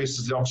also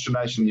increases the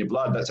oxygenation in your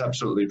blood. That's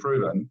absolutely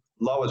proven.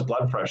 Lowers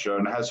blood pressure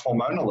and has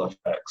hormonal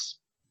effects.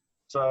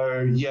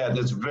 So yeah,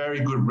 there's very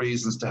good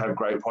reasons to have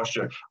great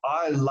posture.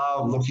 I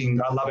love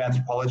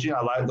anthropology.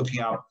 I like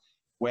looking up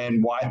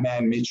when white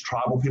man meets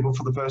tribal people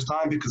for the first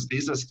time, because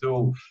these are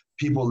still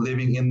people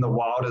living in the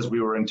wild as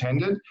we were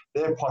intended.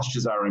 Their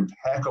postures are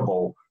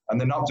impeccable and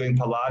they're not doing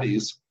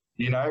Pilates.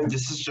 You know,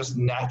 this is just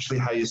naturally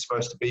how you're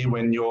supposed to be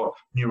when your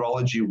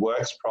neurology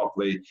works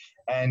properly.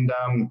 And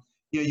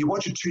you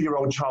watch a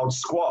 2-year-old child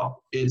squat,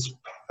 it's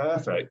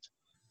perfect.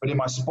 But in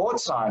my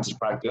sports sciences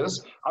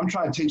practice, I'm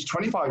trying to teach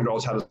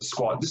 25-year-olds how to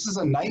squat. This is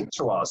innate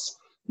to us.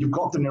 You've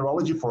got the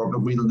neurology for it,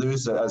 but we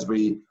lose it as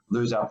we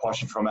lose our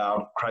posture from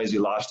our crazy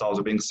lifestyles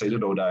of being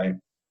seated all day.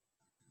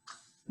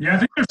 Yeah, I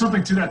think there's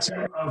something to that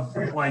too, of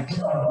like,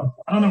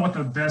 I don't know what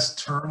the best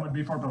term would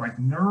be for it, but like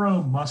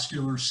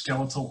neuromuscular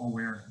skeletal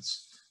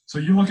awareness. So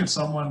you look at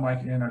someone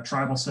like in a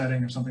tribal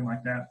setting or something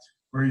like that,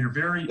 where you're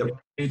very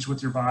engaged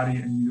with your body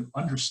and you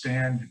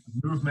understand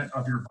the movement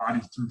of your body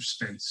through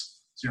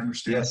space. So you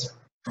understand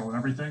control and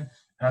everything.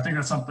 And I think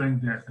that's something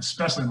that,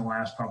 especially in the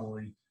last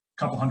probably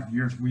couple hundred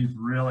years, we've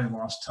really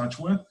lost touch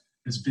with,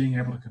 is being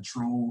able to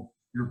control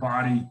your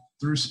body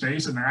through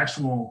space and the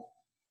actual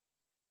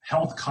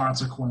health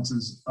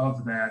consequences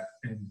of that,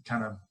 and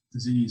kind of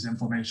disease,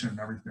 inflammation, and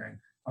everything,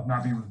 of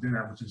not being able to do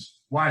that, which is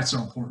why it's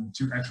so important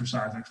to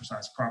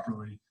exercise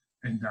properly.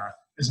 And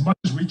as much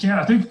as we can,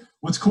 I think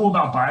what's cool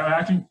about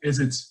biohacking is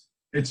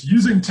it's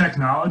using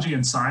technology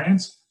and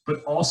science,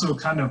 but also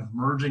kind of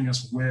merging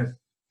us with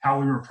how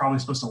we were probably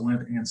supposed to live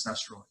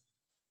ancestrally.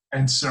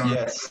 And so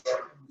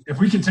if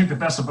we can take the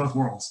best of both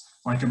worlds,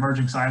 like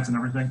emerging science and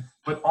everything,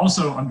 but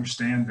also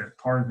understand that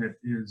part of it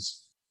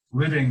is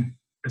living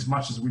as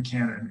much as we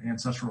can an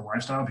ancestral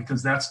lifestyle,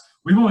 because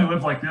we've only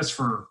lived like this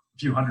for a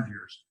few hundred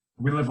years.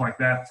 We live like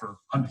that for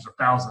hundreds of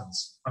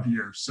thousands of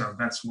years. So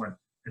that's what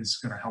is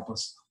going to help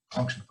us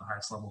function at the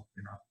highest level,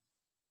 you know.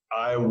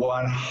 I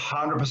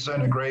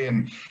 100% agree.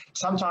 And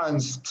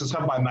sometimes to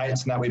some of my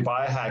mates now, we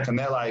biohack and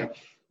they're like,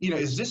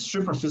 is this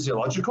super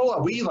physiological?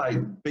 Are we like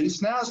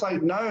beasts now? It's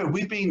like, no,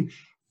 we've been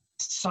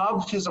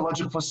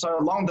sub-physiological for so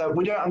long that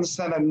we don't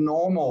understand that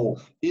normal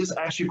is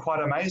actually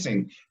quite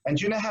amazing. And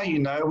do you know how you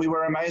know we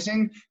were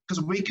amazing?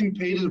 Because we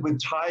competed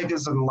with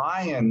tigers and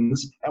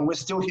lions and we're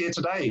still here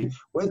today.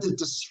 We're the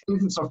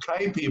descendants of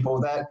cave people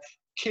that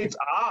kicked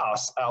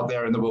ass out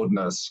there in the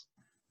wilderness.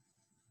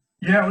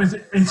 Yeah,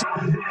 it's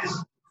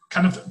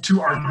kind of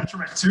to our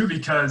detriment too,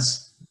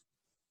 because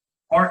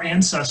our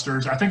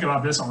ancestors, I think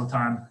about this all the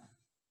time,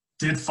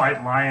 did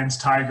fight lions,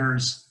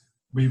 tigers.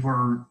 We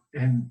were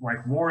in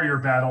like warrior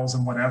battles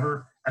and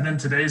whatever. And then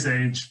today's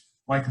age,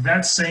 like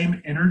that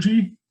same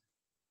energy,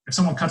 if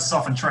someone cuts us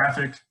off in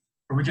traffic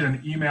or we get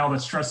an email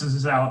that stresses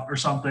us out or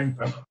something,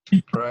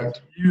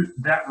 correct,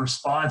 that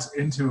response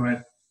into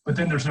it, but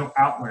then there's no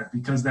outlet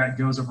because that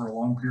goes over a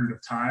long period of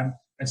time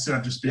instead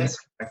of just being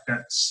like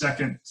that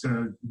second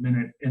to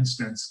minute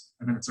instance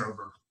and then it's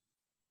over.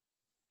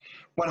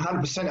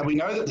 100%. And we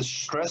know that the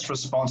stress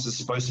response is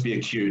supposed to be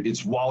acute.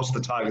 It's whilst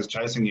the tiger's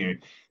chasing you.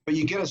 But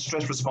you get a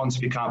stress response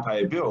if you can't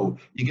pay a bill.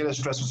 You get a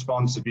stress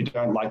response if you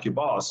don't like your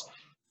boss.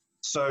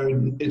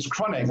 So it's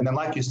chronic. And then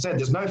like you said,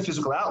 there's no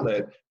physical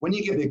outlet. When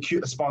you get the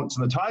acute response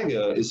and the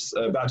tiger is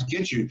about to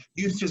get you,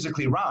 you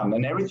physically run.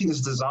 And everything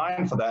is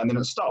designed for that. And then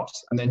it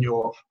stops. And then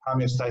your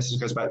homeostasis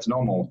goes back to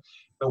normal.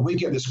 But we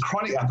get this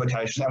chronic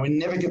application and we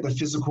never get the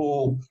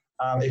physical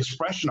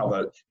expression of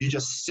it. You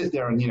just sit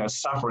there and,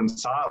 suffer in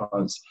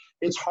silence.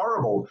 It's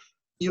horrible.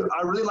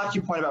 I really like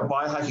your point about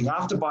biohacking.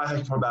 After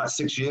biohacking for about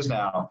 6 years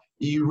now,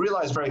 you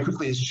realize very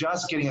quickly it's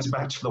just getting us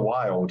back to the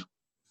wild.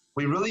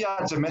 We really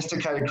are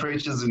domesticated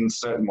creatures in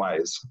certain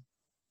ways.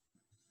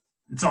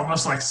 It's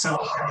almost like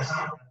civil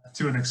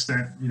to an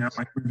extent,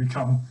 like we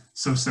become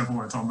so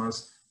civil, it's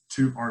almost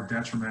to our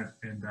detriment.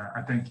 And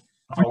I think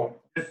Oh,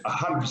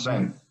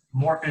 100%.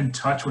 more in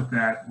touch with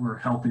that, we're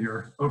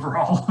healthier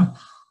overall.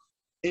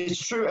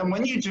 It's true. And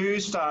when you do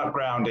start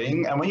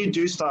grounding and when you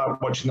do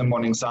start watching the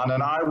morning sun,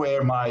 and I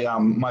wear my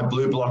my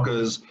blue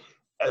blockers,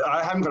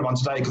 I haven't got them on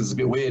today because it's a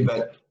bit weird,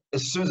 but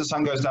as soon as the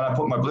sun goes down, I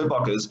put my blue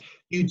blockers.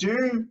 You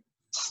do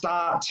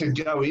start to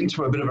go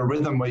into a bit of a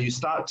rhythm where you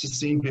start to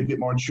seem to be a bit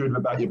more intuitive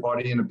about your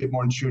body and a bit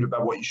more intuitive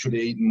about what you should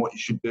eat and what you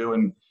should do.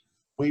 And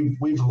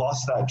we've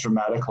lost that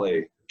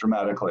dramatically.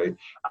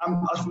 I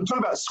was talking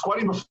about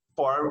squatting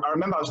before. I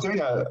remember I was doing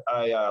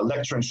a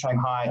lecture in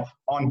Shanghai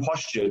on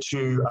posture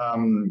to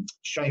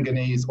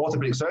Shanghainese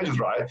orthopedic surgeons,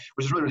 right?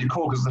 Which is really, really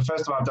cool because it's the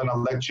first time I've done a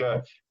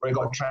lecture where it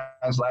got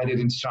translated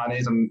into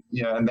Chinese and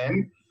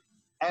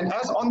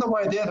as on the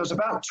way there was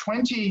about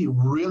 20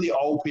 really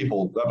old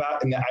people,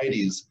 about in their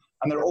 80s,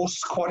 and they're all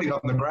squatting on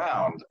the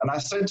ground. And I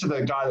said to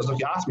the guy that was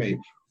looking after me,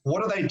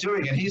 what are they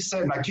doing? And he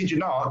said, and I kid you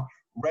not,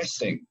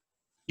 resting.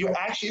 You're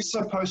actually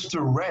supposed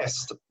to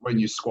rest when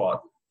you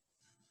squat.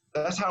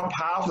 That's how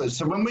powerful it is.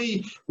 So when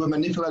we were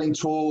manipulating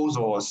tools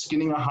or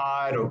skinning a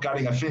hide or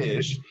gutting a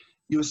fish,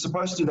 you were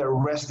supposed to do that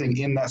resting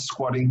in that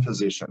squatting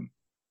position.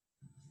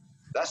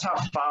 That's how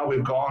far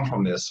we've gone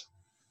from this.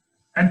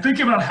 And think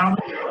about how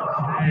many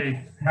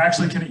today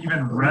actually can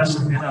even rest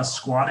in a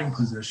squatting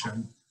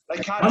position. They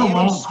can't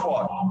even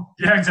squat.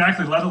 Yeah,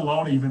 exactly. Let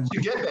alone even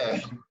to get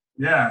there.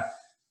 Yeah.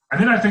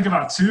 And then I think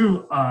about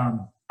too, I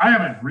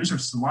haven't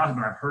researched this a lot,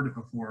 but I've heard it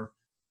before,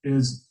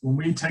 is when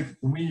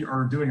we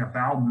are doing a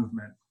bowel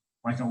movement,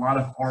 like a lot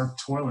of our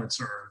toilets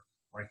are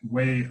like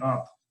way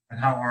up, and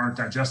how our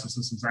digestive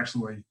system is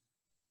actually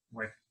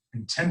like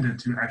intended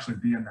to actually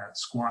be in that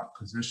squat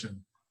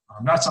position.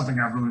 Not something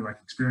I've really like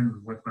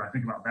experienced with, but I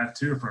think about that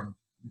too from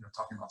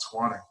talking about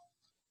squatting.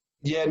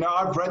 Yeah, no,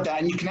 I've read that,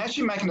 and you can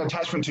actually make an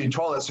attachment to your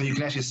toilet so you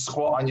can actually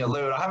squat on your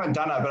loo. I haven't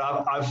done it, but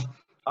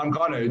I'm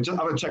going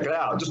to check it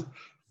out. Just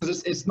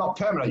because it's not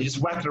permanent. You just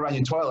whack it around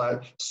your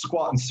toilet,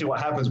 squat, and see what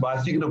happens. But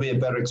I think it'll be a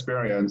better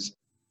experience.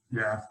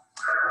 Yeah.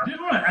 I did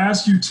want to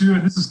ask you too,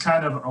 and this is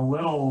kind of a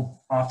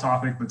little off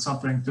topic, but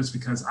something just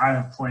because I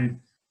have played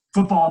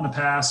football in the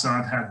past, so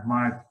I've had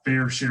my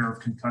fair share of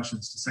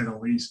concussions, to say the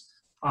least.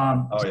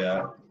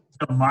 The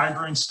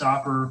migraine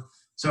stopper.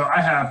 So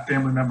I have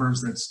family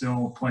members that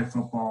still play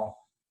football.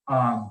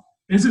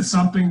 Is it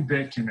something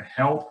that can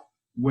help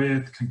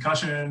with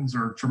concussions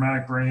or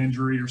traumatic brain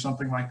injury or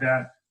something like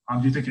that?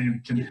 Do you think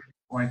it can,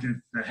 like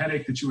the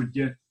headache that you would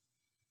get?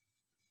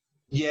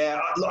 Yeah,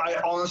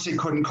 I honestly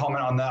couldn't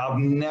comment on that. I've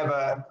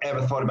never,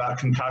 ever thought about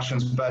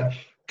concussions, but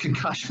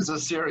concussions are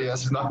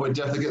serious, and I would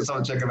definitely get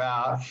someone to check them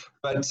out.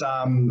 But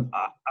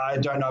I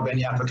don't know of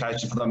any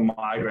application for the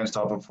migraine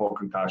stopper for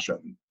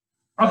concussion.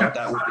 Okay.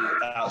 That would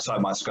be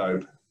outside my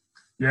scope.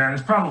 Yeah,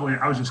 it's probably,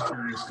 I was just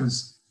curious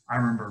because I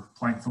remember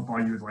playing football,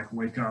 you would like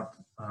wake up.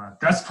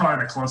 That's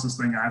probably the closest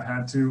thing I've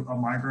had to a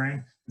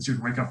migraine, is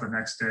you'd wake up the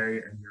next day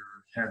and your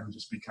head would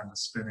just be kind of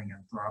spinning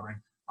and throbbing.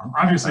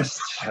 Obviously,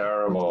 that's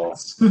terrible.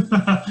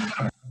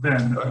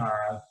 Then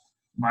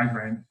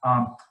migraine.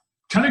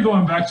 Kind of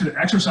going back to the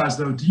exercise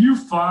though, do you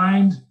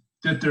find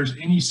that there's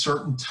any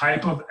certain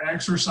type of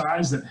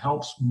exercise that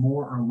helps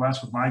more or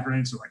less with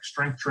migraines? So like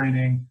strength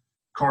training,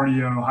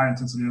 cardio, high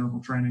intensity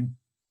interval training?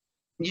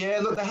 Yeah,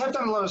 look, they have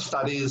done a lot of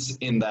studies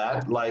in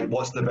that, like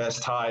what's the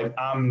best type.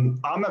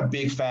 I'm a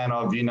big fan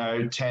of,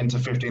 10 to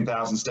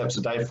 15,000 steps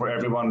a day for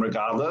everyone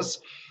regardless.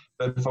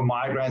 But for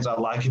migraines, I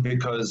like it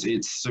because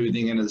it's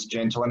soothing and it's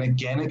gentle. And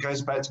again, it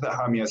goes back to the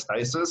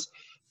homeostasis.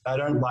 They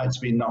don't like to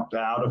be knocked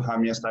out of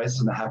homeostasis,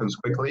 and it happens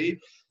quickly.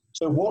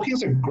 So walking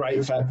is a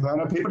great fat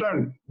burner. People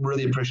don't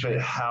really appreciate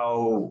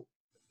how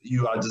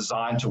you are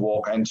designed to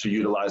walk and to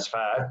utilize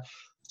fat.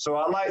 So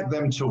I like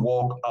them to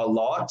walk a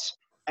lot.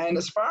 And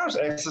as far as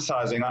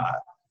exercising,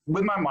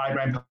 with my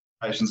migraine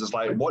patients, it's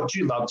like, what do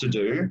you love to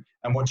do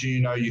and what do you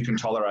know you can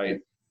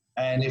tolerate?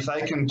 And if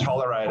they can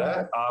tolerate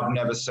it, I've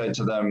never said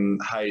to them,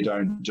 hey,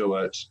 don't do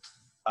it.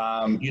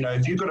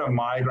 If you've got a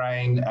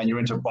migraine and you're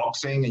into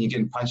boxing and you're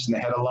getting punched in the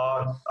head a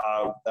lot,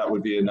 that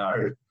would be a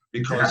no,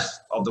 because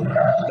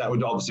that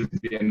would obviously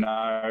be a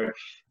no.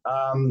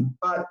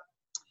 But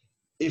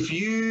if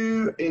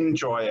you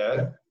enjoy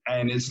it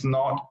and it's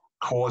not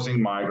causing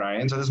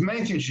migraines, so there's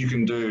many things you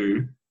can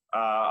do.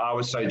 I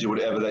would say do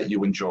whatever that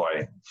you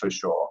enjoy, for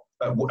sure.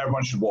 But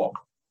everyone should walk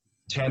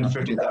 10 to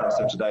 15,000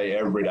 steps a day,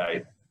 every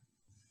day.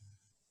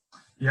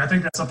 Yeah, I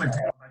think that's something,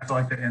 I feel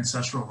like the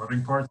ancestral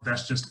living part,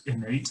 that's just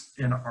innate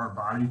in our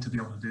body to be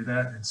able to do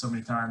that. And so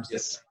many times,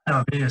 yes,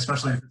 me,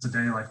 especially if it's a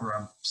day like where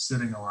I'm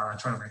sitting a lot, I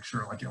try to make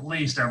sure like at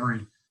least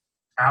every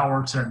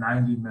hour to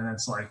 90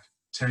 minutes, like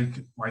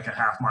take like a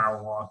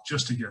half-mile walk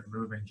just to get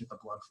moving, get the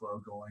blood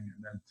flow going.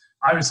 And then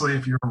obviously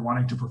if you're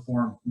wanting to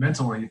perform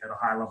mentally at a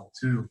high level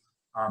too,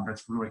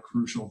 that's really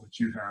crucial that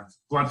you have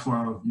blood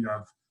flow, you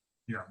have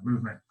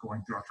movement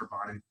going throughout your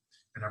body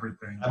and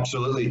everything.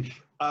 Absolutely.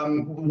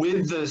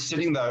 With the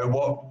sitting though,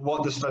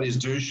 what the studies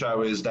do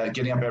show is that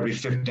getting up every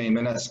 15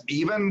 minutes,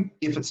 even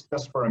if it's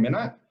just for a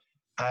minute,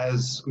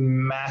 has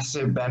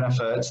massive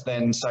benefits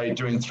than say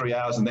doing 3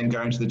 hours and then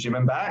going to the gym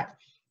and back.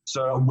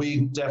 So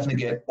we definitely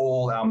get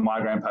all our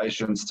migraine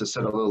patients to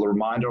set a little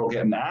reminder or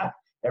get an app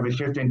every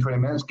 15, 20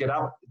 minutes, get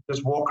up,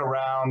 just walk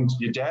around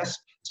your desk,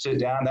 sit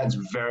down. That's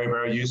very,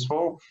 very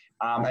useful.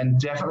 And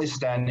definitely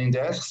standing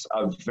desks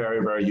are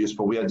very, very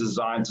useful. We are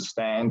designed to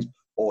stand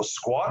or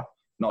squat,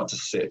 not to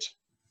sit.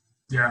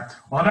 Yeah,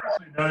 well, I've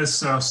actually noticed,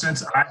 so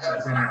since I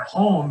have been at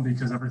home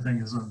because everything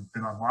has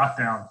been on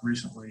lockdown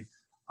recently,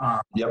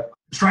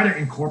 try to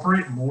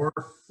incorporate more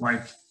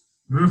like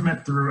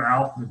movement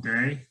throughout the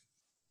day.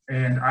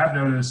 And I've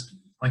noticed,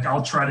 like,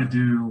 I'll try to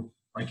do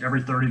like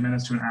every 30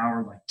 minutes to an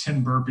hour, like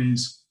 10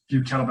 burpees, a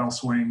few kettlebell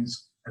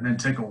swings, and then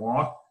take a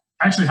walk.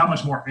 Actually, how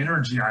much more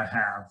energy I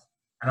have.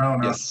 And I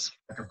don't know,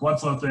 like a blood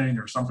flow thing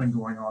or something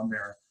going on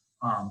there.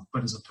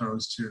 But as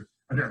opposed to,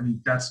 I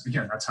mean, that's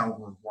how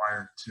we're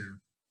wired to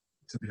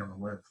be able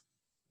to live.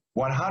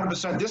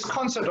 100%. This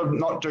concept of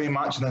not doing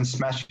much and then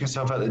smashing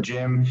yourself at the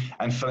gym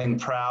and feeling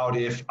proud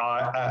if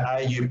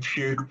A, you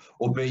puke,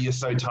 or B, you're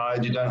so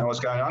tired you don't know what's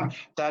going on,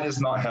 that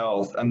is not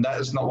health. And that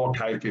is not what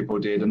cave people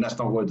did. And that's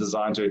not what we're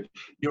designed to.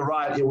 You're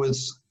right. It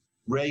was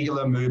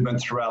regular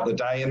movement throughout the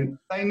day. And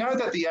they know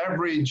that the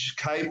average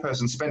cave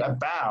person spent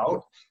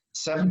about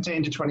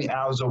 17 to 20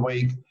 hours a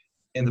week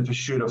in the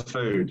pursuit of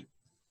food.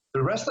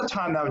 The rest of the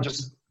time, they were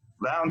just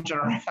lounging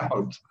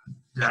around.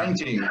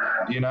 Painting,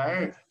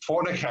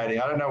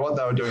 fornicating. I don't know what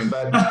they were doing,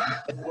 but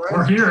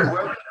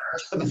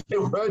they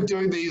were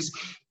doing these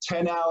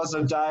 10 hours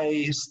a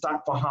day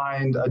stuck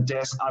behind a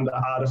desk under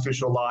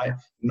artificial light,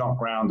 not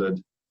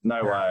grounded.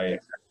 No way.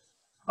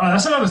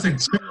 That's another thing,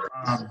 too,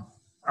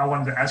 I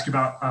wanted to ask you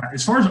about.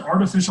 As far as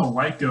artificial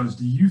light goes,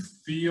 do you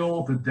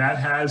feel that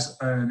has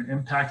an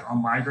impact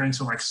on migraine?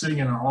 So like sitting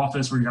in an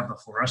office where you have the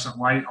fluorescent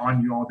light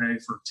on you all day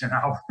for 10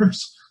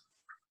 hours?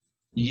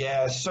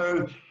 Yeah,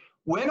 so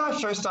when I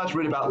first started to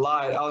read about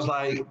light, I was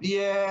like,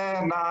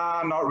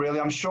 not really.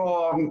 I'm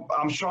sure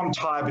I'm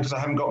tired because I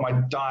haven't got my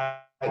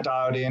diet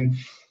dialed in.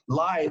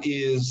 Light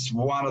is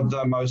one of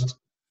the most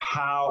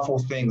powerful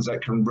things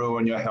that can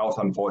ruin your health,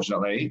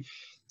 unfortunately.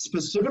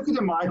 Specifically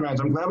to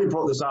migraines, I'm glad we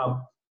brought this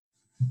up.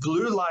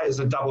 Blue light is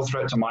a double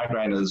threat to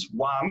migraines.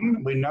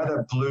 One, we know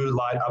that blue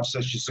light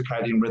upsets your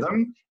circadian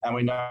rhythm, and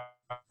we know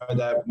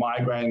that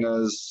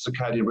migraineurs'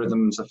 circadian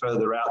rhythms are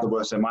further out, the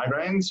worse their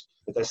migraines.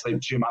 If they sleep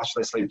too much,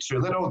 they sleep too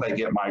little, they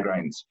get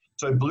migraines.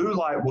 So blue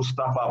light will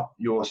stuff up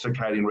your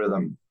circadian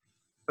rhythm.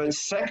 But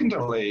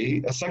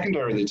secondarily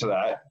to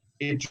that,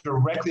 it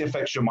directly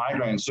affects your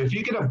migraines. So if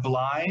you get a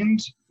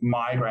blind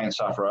migraine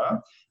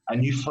sufferer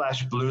and you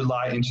flash blue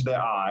light into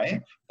their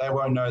eye, they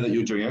won't know that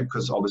you're doing it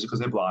because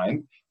they're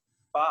blind.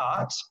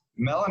 But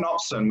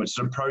melanopsin, which is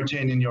a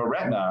protein in your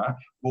retina,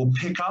 will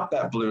pick up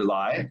that blue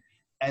light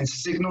and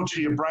signal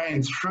to your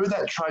brain through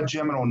that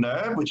trigeminal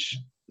nerve, which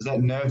is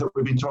that nerve that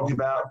we've been talking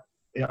about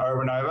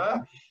over and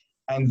over,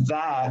 and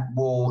that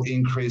will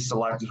increase the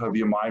likelihood of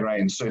your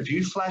migraine. So if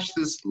you flash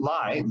this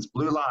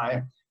blue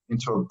light,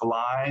 into a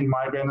blind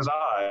migrainer's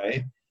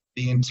eye,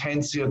 the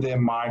intensity of their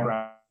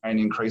migraine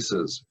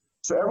increases.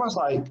 So everyone's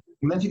like,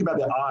 when they think about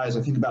their eyes,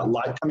 they think about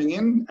light coming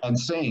in and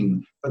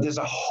seeing, but there's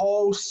a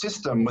whole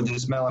system with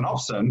this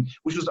melanopsin,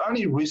 which was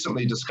only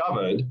recently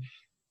discovered,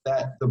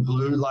 that the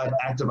blue light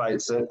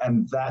activates it,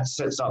 and that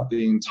sets up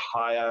the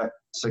entire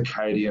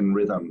circadian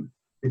rhythm.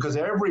 Because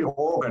every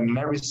organ and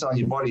every cell in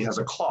your body has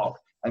a clock,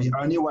 and the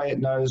only way it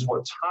knows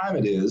what time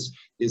it is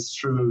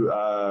through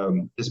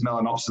this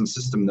melanopsin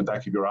system in the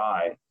back of your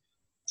eye.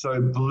 So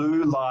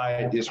blue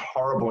light is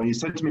horrible. And you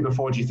said to me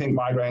before, do you think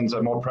migraines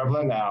are more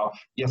prevalent now?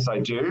 Yes, I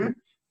do.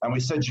 And we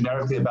said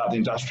generically about the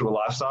industrial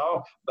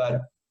lifestyle,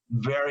 but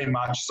very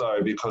much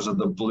so because of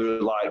the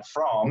blue light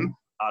from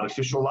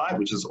artificial light,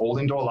 which is all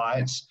indoor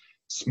lights,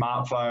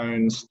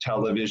 smartphones,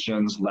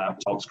 televisions,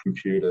 laptops,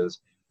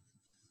 computers.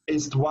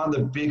 It's one of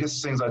the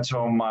biggest things I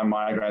tell my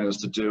migraineurs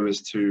to do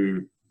is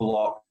to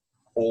block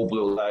all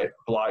blue light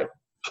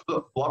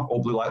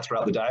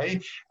throughout the day,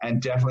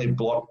 and definitely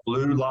block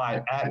blue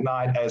light at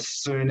night as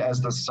soon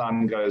as the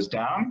sun goes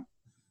down,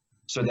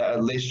 so that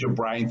at least your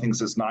brain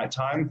thinks it's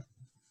nighttime,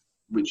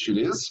 which it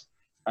is.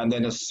 And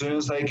then as soon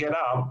as they get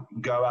up,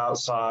 go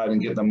outside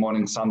and get the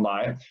morning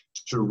sunlight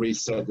to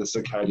reset the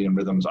circadian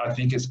rhythms. I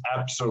think it's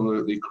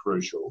absolutely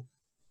crucial.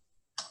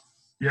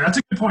 Yeah, that's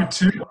a good point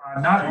too.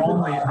 Not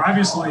only,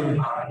 obviously,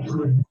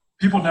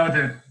 people know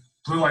that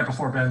blue light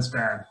before bed is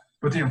bad,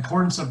 but the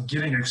importance of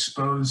getting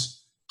exposed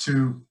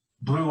to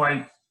blue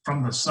light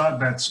from the sun,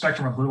 that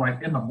spectrum of blue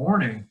light in the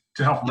morning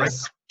to help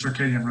regulate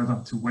circadian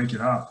rhythm to wake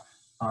it up.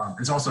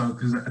 It's also,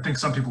 because I think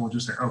some people will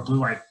just say, oh, blue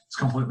light is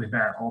completely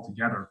bad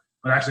altogether.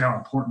 But actually how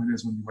important it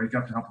is when you wake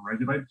up to help it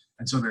regulate,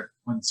 and so that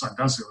when the sun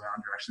does go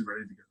down, you're actually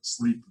ready to go to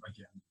sleep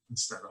again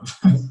instead of.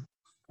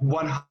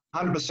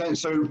 100%.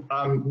 So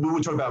we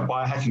were talking about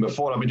biohacking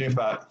before. I've been doing it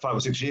for about 5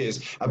 or 6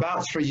 years.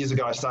 About 3 years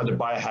ago, I started to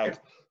biohack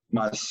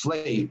my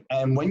sleep.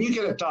 And when you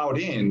get it dialed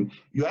in,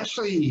 you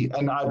actually,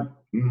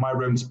 my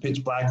room's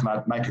pitch black and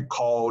I make it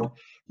cold.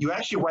 You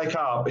actually wake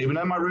up, even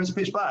though my room's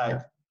pitch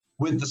black,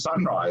 with the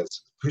sunrise,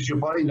 because your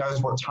body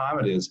knows what time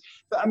it is.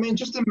 But I mean,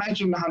 just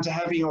imagine, Hunter,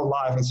 having your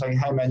life and saying,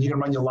 hey man, you're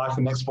gonna run your life for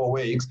the next 4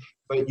 weeks,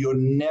 but you're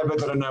never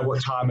going to know what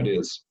time it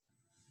is,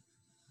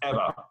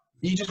 ever.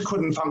 You just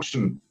couldn't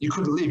function. You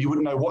couldn't live. You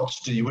wouldn't know what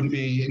to do. You wouldn't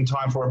be in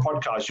time for a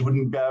podcast. You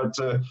wouldn't be able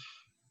to.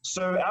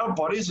 So our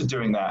bodies are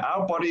doing that.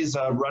 Our bodies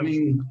are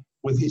running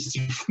with these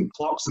different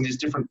clocks and these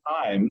different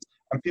times,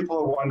 and people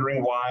are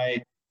wondering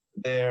why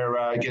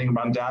they're getting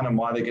run down and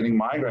why they're getting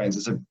migraines.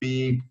 There's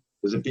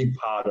a big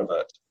part of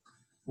it.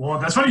 Well,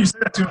 that's funny you say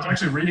that too. I was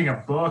actually reading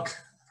a book.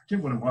 I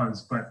forget what it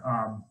was, but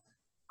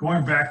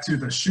going back to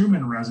the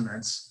Schumann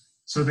resonance.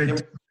 So they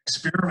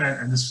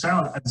experiment, and this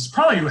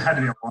probably had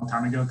to be a long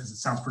time ago because it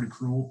sounds pretty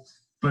cruel,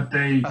 but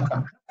they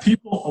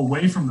people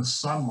away from the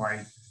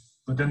sunlight,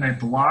 but then they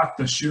block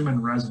the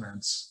Schumann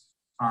resonance,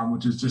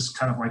 which is just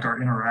kind of like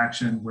our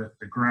interaction with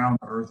the ground,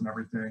 the earth, and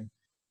everything.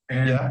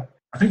 And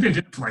I think they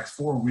did it for like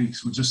 4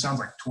 weeks, which just sounds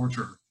like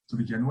torture to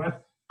begin with.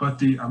 But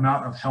the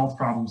amount of health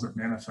problems that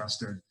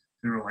manifested,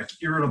 they were like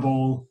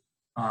irritable,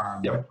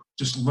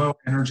 just low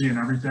energy and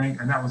everything.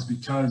 And that was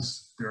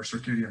because their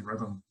circadian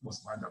rhythm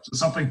wasn't lined up. So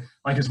something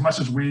like, as much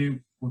as we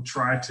will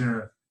try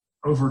to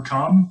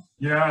overcome,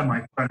 and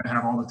like try to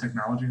have all the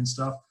technology and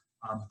stuff,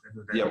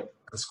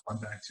 it's going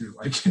back to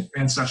like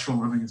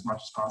ancestral living as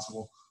much as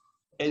possible.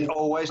 It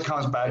always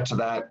comes back to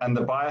that. And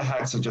the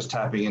biohacks are just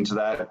tapping into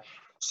that.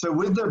 So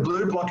with the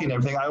blue blocking and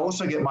everything, I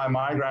also get my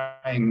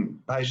migraine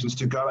patients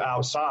to go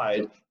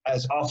outside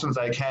as often as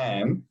they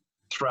can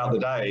throughout the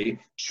day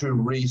to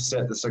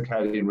reset the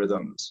circadian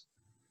rhythms.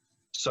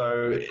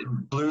 So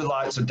blue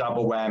light's a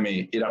double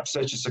whammy. It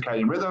upsets your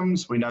circadian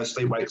rhythms. We know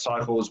sleep-wake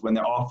cycles, when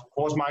they're off,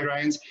 cause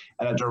migraines,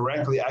 and it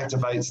directly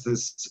activates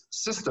this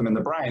system in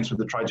the brain through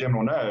the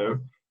trigeminal nerve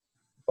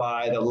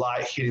by the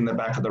light hitting the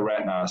back of the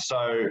retina.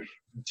 So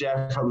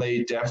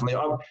definitely.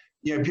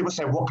 People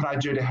say, what can I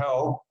do to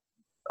help?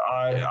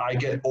 I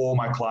get all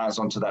my clients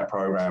onto that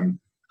program.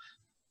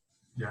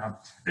 Yeah.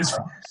 As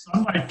far as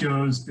sunlight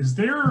goes, is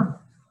there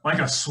like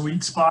a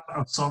sweet spot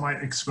of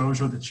sunlight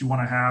exposure that you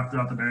want to have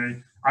throughout the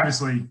day?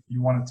 Obviously,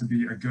 you want it to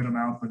be a good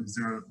amount, but is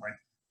there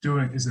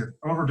like is it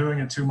overdoing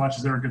it too much?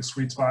 Is there a good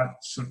sweet spot,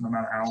 certain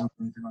amount of hours,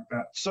 anything like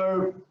that?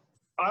 So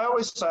I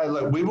always say,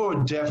 look, we were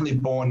definitely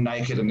born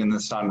naked and in the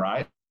sun,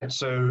 right?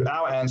 So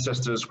our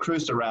ancestors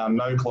cruised around,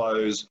 no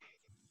clothes,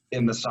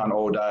 in the sun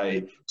all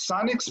day.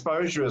 Sun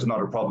exposure is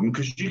not a problem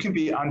because you can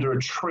be under a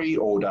tree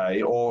all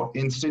day, or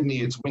in Sydney,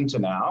 it's winter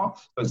now,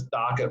 so it's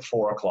dark at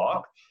 4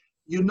 o'clock.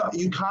 You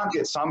can't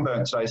get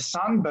sunburn today.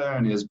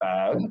 Sunburn is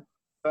bad,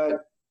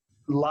 but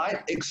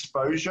light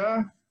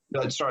exposure,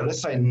 let's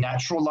say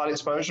natural light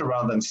exposure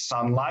rather than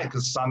sunlight,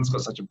 because sun's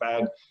got such a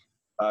bad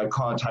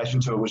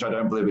connotation to it, which I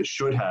don't believe it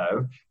should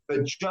have,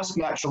 but just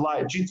natural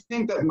light. Do you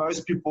think that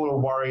most people are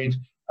worried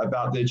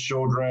about their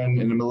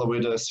children in the middle of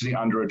winter sitting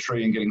under a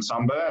tree and getting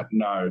sunburned?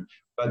 No.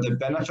 But the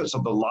benefits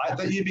of the light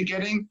that you'd be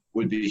getting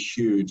would be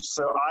huge.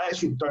 So I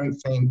actually don't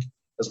think,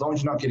 as long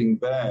as you're not getting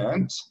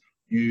burnt,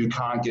 you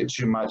can't get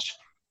too much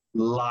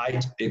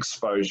light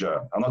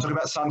exposure. I'm not talking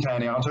about sun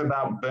tanning, I'm not talking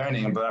about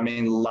burning, but I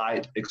mean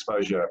light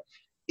exposure.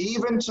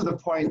 Even to the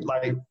point,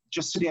 like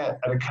just sitting at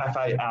a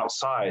cafe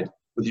outside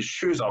with your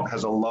shoes off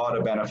has a lot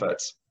of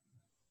benefits.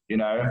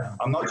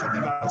 I'm not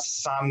talking about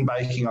sun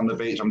baking on the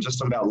beach. I'm just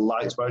talking about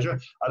light exposure.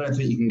 I don't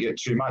think you can get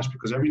too much,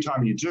 because every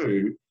time you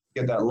do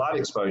get that light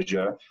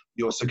exposure,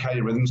 your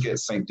circadian rhythms get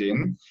synced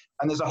in.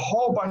 And there's a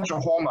whole bunch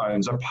of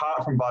hormones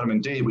apart from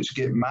vitamin D which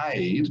get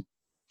made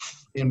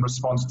in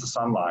response to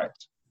sunlight.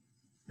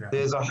 Yeah.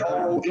 There's a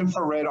whole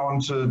infrared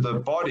onto the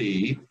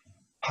body.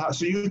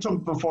 So you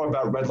talked before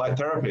about red light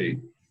therapy.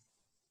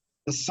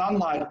 The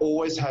sunlight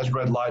always has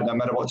red light no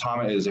matter what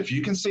time it is. If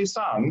you can see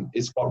sun,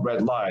 it's got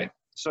red light.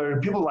 So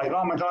people are like,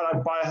 oh my God, I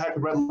biohack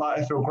red light,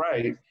 I feel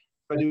great.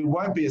 But it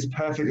won't be as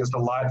perfect as the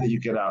light that you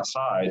get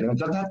outside. And it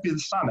doesn't have to be the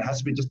sun, it has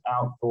to be just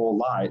outdoor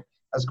light.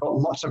 It's got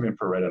lots of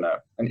infrared in it.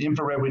 And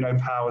infrared, we know,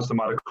 powers the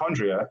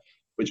mitochondria,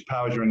 which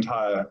powers your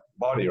entire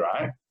body,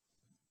 right?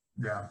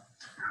 Yeah.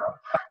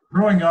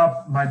 Growing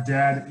up, my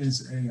dad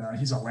is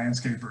he's a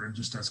landscaper and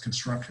just does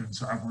construction.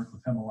 So I've worked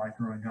with him a lot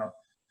growing up.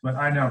 But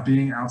I know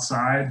being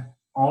outside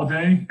all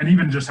day, and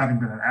even just having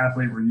been an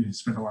athlete where you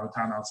spend a lot of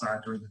time outside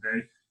during the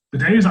day, the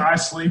days I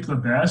sleep the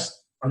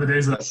best are the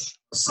days of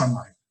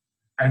sunlight.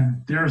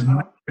 And there's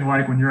nothing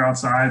like when you're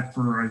outside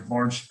for a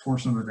large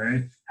portion of the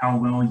day, how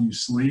well you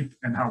sleep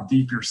and how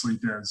deep your sleep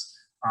is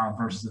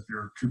versus if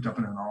you're cooped up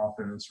in an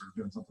office or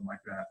doing something like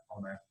that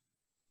all day.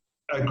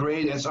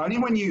 Agreed. It's only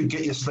when you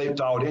get your sleep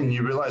dialed in,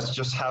 you realize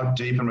just how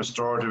deep and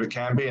restorative it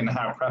can be and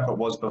how crap it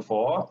was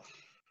before.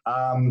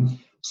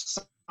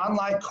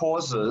 Sunlight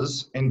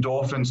causes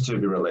endorphins to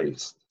be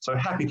released, so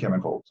happy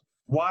chemicals.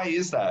 Why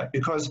is that?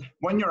 Because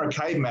when you're a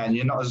caveman,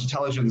 you're not as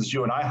intelligent as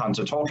you and I,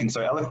 Hunter, talking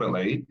so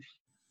eloquently.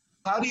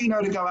 How do you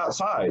know to go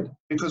outside?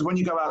 Because when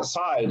you go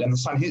outside and the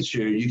sun hits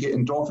you, you get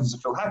endorphins to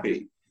feel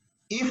happy.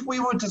 If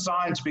we were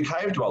designed to be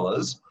cave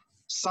dwellers,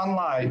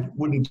 sunlight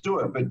wouldn't do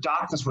it, but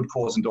darkness would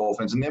cause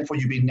endorphins, and therefore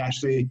you'd be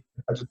naturally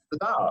attracted to the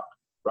dark,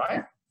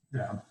 right?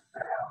 Yeah.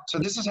 So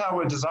this is how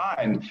we're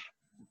designed.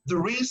 The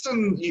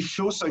reason you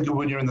feel so good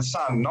when you're in the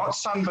sun, not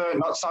sunburned,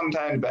 not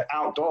suntanned, but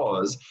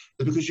outdoors,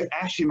 is because you're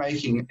actually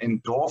making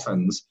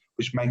endorphins,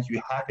 which make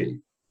you happy.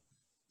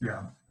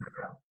 Yeah.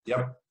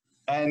 Yep.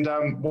 And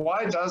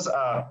why does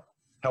a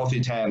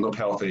healthy tan look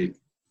healthy?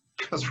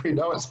 Because we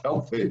know it's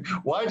healthy.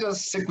 Why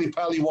does sickly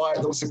pally white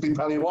look sickly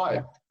pally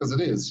white? Because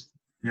it is.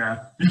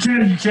 Yeah. You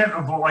can't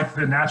avoid like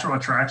the natural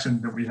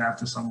attraction that we have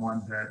to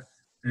someone that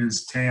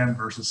is tan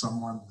versus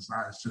someone that's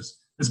not.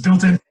 It's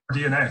built into our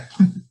DNA,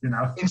 you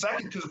know?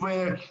 Exactly, because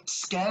we're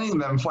scanning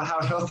them for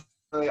how healthy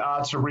they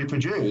are to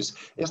reproduce.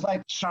 It's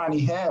like shiny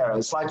hair.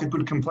 It's like a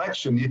good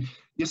complexion.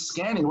 You're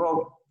scanning.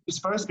 Well, you're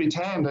supposed to be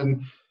tanned.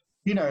 And,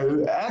 you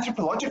know,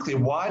 anthropologically,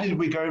 why did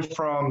we go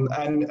from,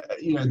 and,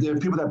 you know, there are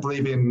people that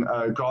believe in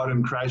God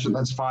and creation.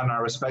 That's fine. I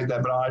respect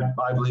that. But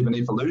I believe in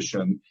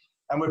evolution.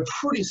 And we're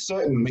pretty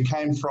certain we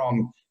came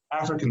from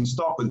African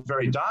stock with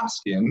very dark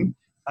skin.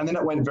 And then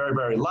it went very,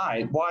 very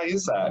light. Why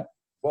is that?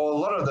 Well, a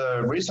lot of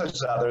the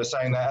researchers out there are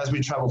saying that as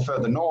we travel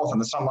further north and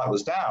the sunlight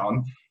was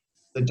down,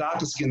 the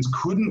darker skins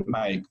couldn't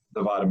make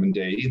the vitamin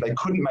D. They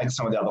couldn't make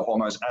some of the other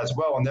hormones as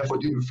well, and therefore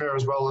it didn't fare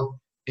as well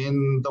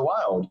in the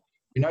wild.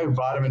 We know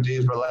vitamin D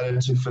is related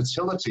to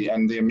fertility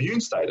and the immune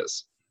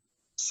status.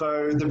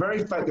 So the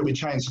very fact that we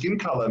change skin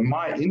color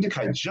might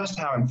indicate just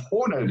how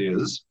important it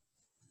is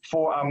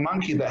for a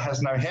monkey that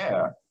has no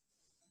hair,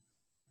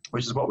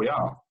 which is what we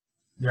are.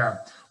 Yeah.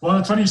 Well,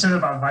 it's funny you said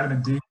about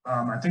vitamin D.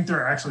 I think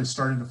they're actually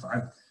starting to,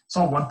 I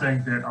saw one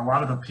thing that a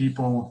lot of the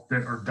people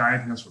that are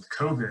diagnosed with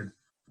COVID,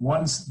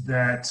 ones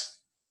that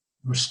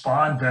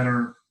respond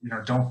better, you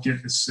know, don't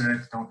get as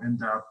sick, don't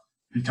end up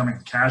becoming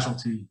a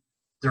casualty,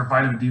 their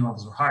vitamin D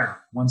levels are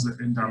higher. Ones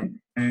that end up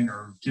dying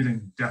or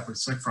getting deathly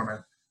sick from it,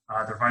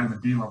 their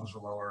vitamin D levels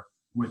are lower,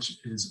 which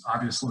is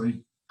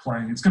obviously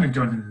playing, it's going to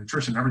go into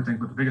nutrition and everything,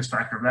 but the biggest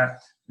factor of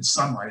that is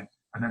sunlight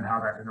and then how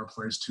that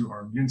interplays to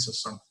our immune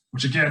system,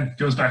 which again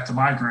goes back to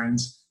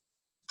migraines,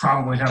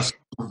 probably has some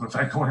sort of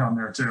effect going on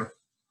there too.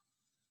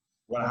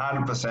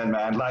 100%,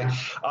 man. Like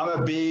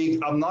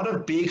I'm not a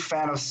big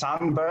fan of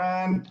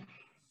sunburn.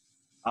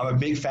 I'm a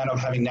big fan of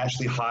having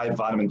naturally high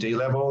vitamin D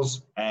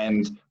levels.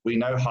 And we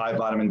know high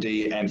vitamin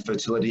D and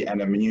fertility and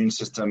immune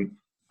system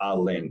are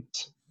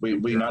linked. We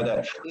know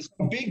that. There's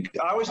some big,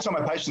 I always tell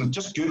my patients,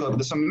 just Google it, but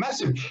there's some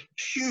massive,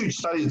 huge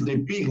studies, they're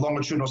big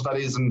longitudinal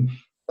studies, and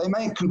they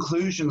make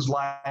conclusions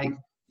like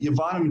your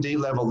vitamin D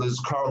level is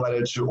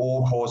correlated to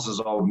all causes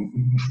of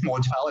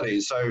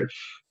mortality. So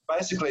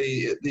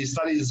basically these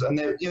studies, and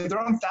they're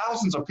on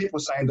thousands of people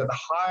saying that the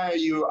higher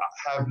you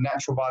have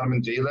natural vitamin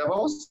D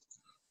levels,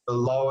 the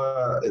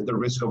lower the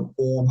risk of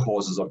all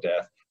causes of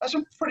death. That's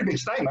a pretty big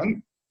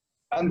statement.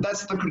 And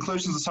that's the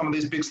conclusions of some of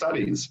these big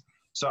studies.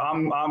 So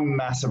I'm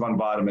massive on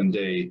vitamin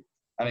D.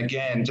 And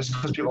again, just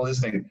because people are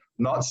listening,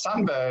 not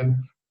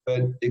sunburn,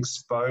 but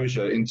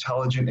exposure,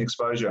 intelligent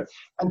exposure.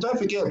 And don't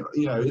forget,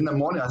 you know, in the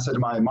morning I said to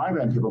my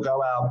migraine people,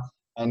 go out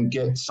and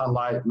get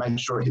sunlight, make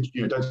sure it hits,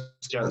 you know, don't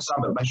stare at the sun,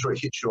 but make sure it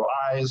hits your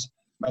eyes,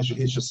 make sure it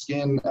hits your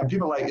skin. And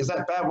people are like, is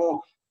that bad?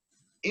 Well,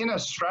 in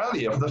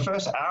Australia, for the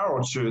first hour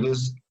or two,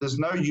 there's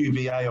no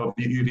UVA or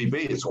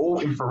UVB. It's all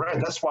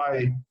infrared. That's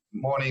why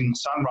morning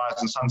sunrise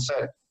and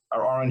sunset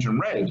are orange and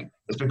red.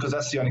 It's because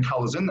that's the only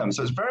colors in them.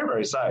 So it's very,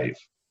 very safe.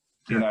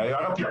 You know, I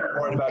got people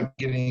worried about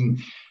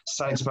getting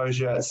sun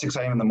exposure at 6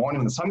 a.m. in the morning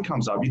when the sun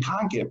comes up. You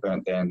can't get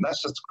burnt then.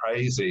 That's just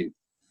crazy.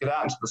 Get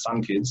out into the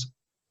sun, kids.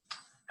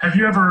 Have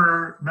you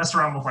ever messed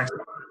around with like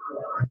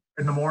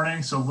in the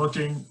morning, so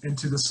looking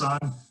into the sun,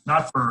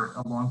 not for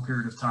a long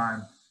period of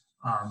time?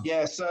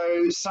 Yeah,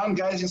 so sun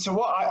gazing.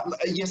 So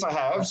yes, I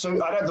have.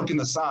 So I don't look in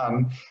the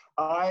sun.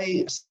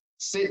 I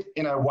sit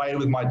in a way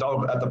with my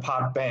dog at the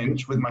park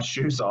bench with my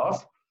shoes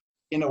off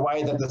in a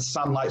way that the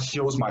sunlight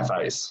fuels my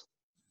face.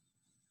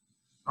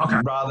 Okay.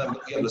 Rather than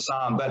looking at the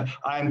sun. But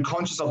I am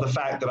conscious of the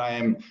fact that I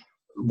am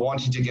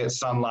wanting to get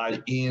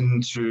sunlight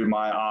into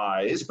my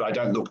eyes, but I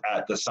don't look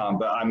at the sun,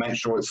 but I make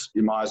sure it's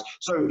in my eyes.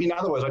 So in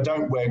other words, I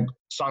don't wear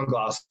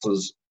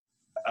sunglasses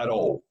at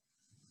all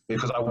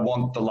because I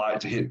want the light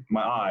to hit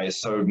my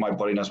eyes so my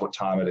body knows what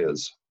time it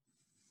is.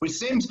 Which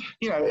seems,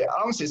 you know,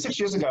 honestly, 6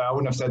 years ago, I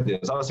wouldn't have said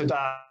this. I would have said,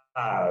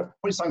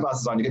 put your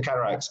sunglasses on, you get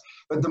cataracts.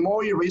 But the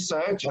more you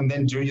research and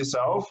then do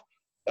yourself,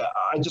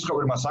 I just got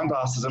rid of my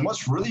sunglasses. And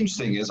what's really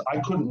interesting is I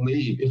couldn't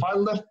leave. If I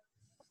left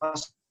my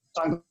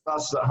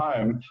sunglasses at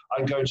home,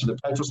 I'd go to the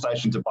petrol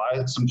station to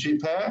buy some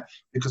cheap pair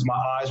because my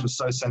eyes were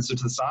so sensitive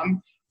to the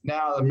sun.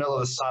 Now in the middle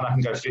of the sun, I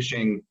can go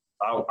fishing.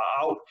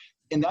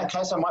 In that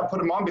case, I might put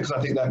them on because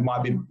I think that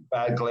might be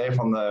bad glare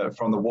from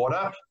the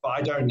water, but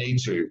I don't need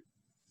to.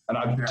 And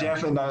I've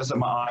definitely noticed that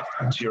my eyes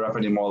don't tear up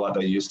anymore like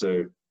they used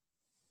to.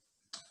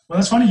 Well,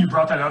 that's funny you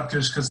brought that up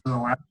because in the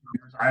last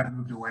few years, I have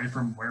moved away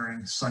from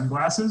wearing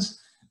sunglasses.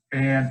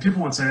 And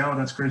people would say, oh,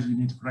 that's crazy, you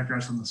need to protect your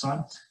eyes from the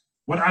sun.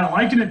 What I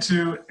liken it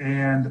to,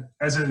 and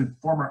as a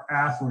former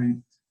athlete,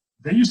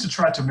 they used to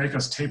try to make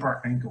us tape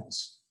our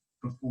ankles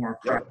before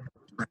practice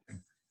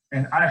training.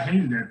 And I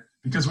hated it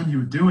because when you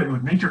would do it, it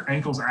would make your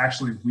ankles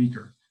actually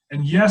weaker.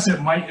 And yes,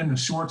 it might in the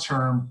short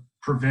term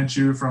prevent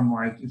you from,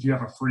 like, if you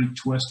have a freak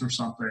twist or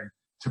something,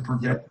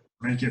 to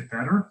make it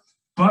better.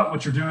 But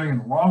what you're doing in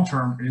the long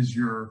term is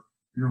you're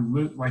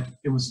like,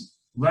 it was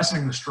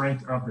lessening the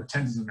strength of the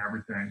tendons and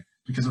everything,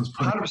 because it was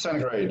put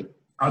 100% agreed.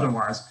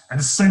 otherwise. And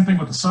it's the same thing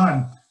with the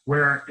sun,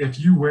 where if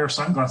you wear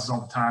sunglasses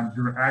all the time,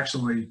 you're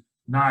actually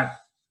not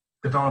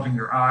developing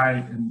your eye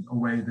in a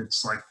way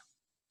that's like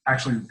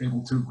actually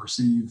able to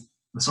receive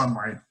the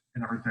sunlight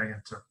and everything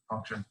and to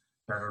function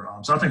better.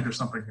 So I think there's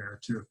something there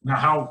too. Now,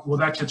 how will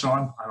that catch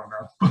on? I don't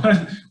know.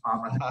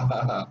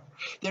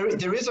 But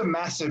there is a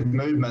massive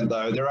movement,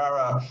 though. There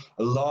are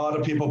a lot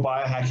of people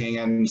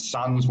biohacking, and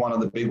sun's one of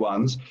the big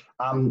ones.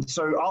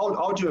 So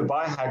I'll do a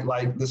biohack.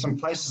 Like, there's some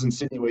places in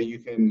Sydney where you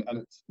can, and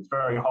it's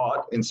very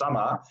hot in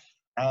summer,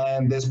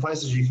 and there's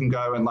places you can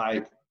go and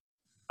like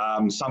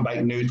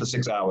sunbake nude for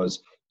 6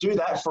 hours. Do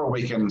that for a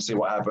weekend and see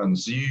what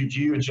happens.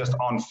 You are just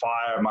on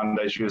fire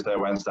Monday, Tuesday,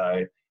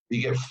 Wednesday.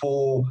 You get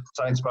full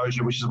sun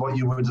exposure, which is what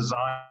you were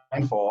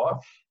designed for.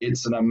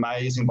 It's an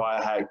amazing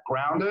biohack.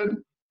 Grounded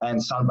and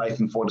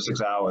sunbaking 4 to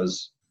 6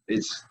 hours.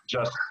 It's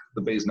just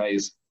the bee's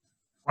knees.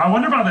 Well, I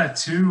wonder about that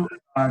too,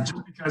 just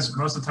because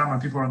most of the time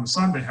when people are in the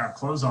sun, they have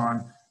clothes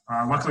on.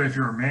 Luckily, if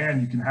you're a man,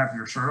 you can have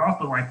your shirt off,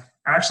 but like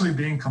actually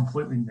being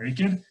completely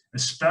naked,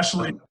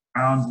 especially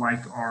around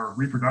like our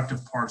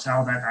reproductive parts,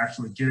 how that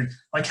actually get,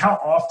 like how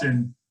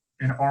often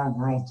in our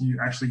world do you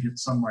actually get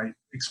sunlight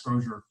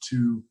exposure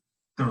to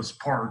those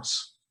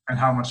parts, and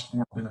how much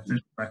more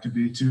beneficial that could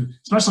be to,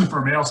 especially for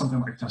a male,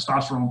 something like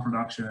testosterone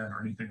production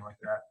or anything like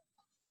that.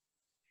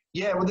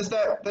 Yeah, well, there's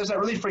that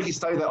really freaky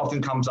study that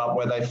often comes up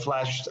where they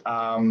flashed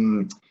a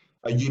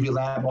UV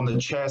lamp on the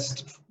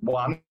chest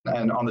one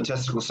and on the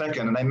testicle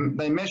second, and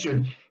they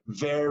measured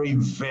very,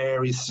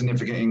 very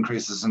significant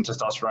increases in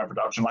testosterone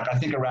production, like I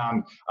think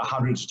around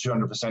 100 to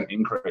 200%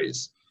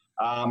 increase.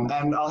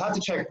 And I'll have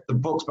to check the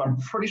books, but I'm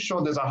pretty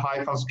sure there's a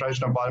high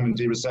concentration of vitamin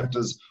D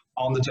receptors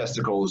on the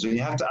testicles, and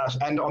you have to ask,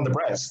 and on the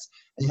breasts,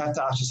 and you have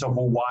to ask yourself,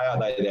 well, why are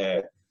they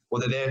there?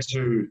 Well, they're there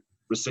to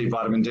receive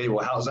vitamin D.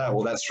 Well, how's that?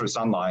 Well, that's through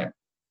sunlight.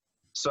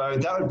 So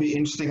that would be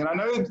interesting. And I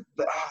know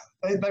that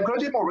they've got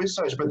to do more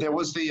research, but there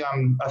was the, I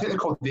think they're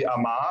called the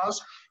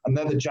Amars, and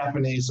they're the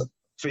Japanese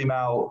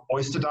female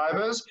oyster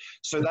divers.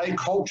 So they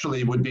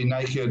culturally would be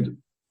naked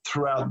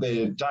throughout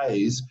their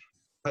days,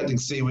 collecting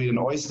seaweed and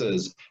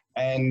oysters.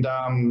 And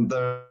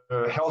the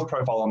health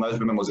profile on those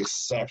women was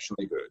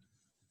exceptionally good.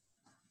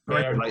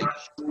 They're like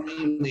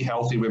extremely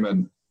healthy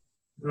women.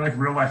 They're like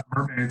real life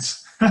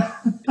mermaids. I'd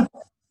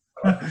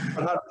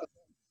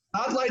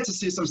like to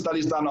see some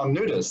studies done on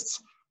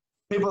nudists.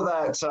 People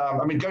that,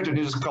 I mean, go to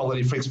nudist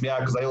colony freaks me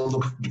out because they all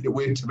look a bit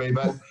weird to me,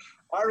 but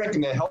I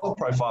reckon their health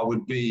profile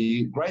would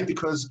be great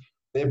because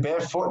they're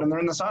barefoot and they're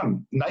in the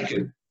sun,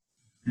 naked.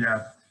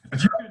 Yeah.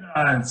 If you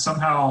could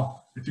somehow,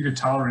 if you could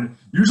tolerate it,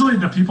 usually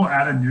the people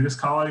at a nudist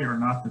colony are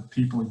not the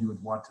people you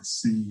would want to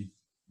see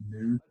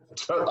nude.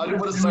 I didn't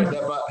want to say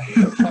that, but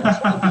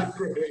I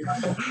agree.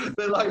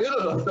 They're like,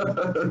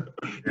 ugh.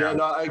 Yeah,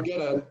 no, I get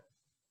it.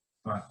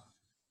 But,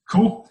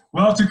 cool.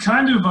 Well, to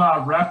kind of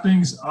wrap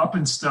things up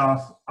and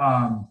stuff,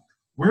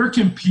 where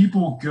can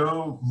people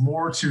go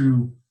more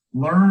to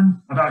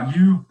learn about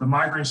you, the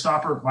Migraine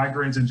Stopper,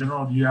 migraines in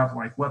general? Do you have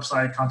like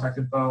website, contact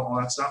info, all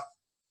that stuff?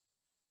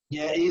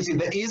 Yeah, easy.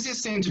 The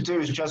easiest thing to do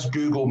is just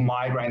Google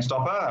Migraine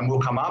Stopper and we'll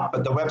come up.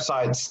 But the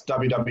website's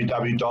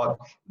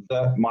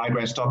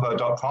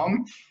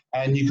www.themigrainestopper.com,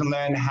 and you can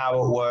learn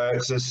how it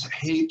works. There's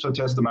heaps of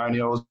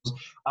testimonials.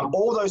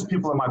 All those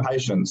people are my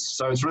patients,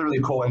 so it's really,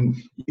 really cool. And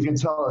you can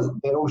tell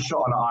they're all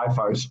shot on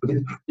iPhones.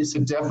 These are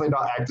definitely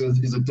not actors.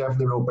 These are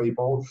definitely real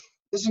people.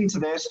 Listen to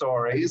their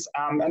stories.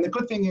 And the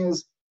good thing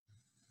is,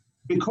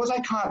 because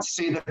I can't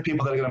see the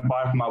people that are going to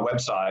buy from my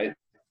website,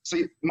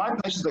 see, my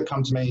patients that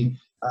come to me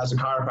as a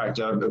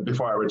chiropractor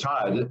before I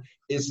retired,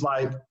 it's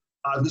like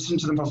I listen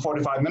to them for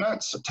 45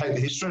 minutes, take the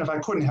history, and if I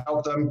couldn't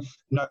help them,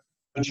 no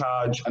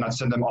charge, and I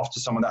send them off to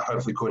someone that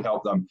hopefully could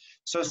help them.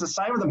 So it's the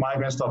same with the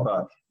Migraine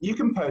Stopper. You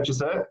can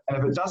purchase it, and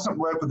if it doesn't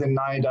work within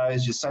 90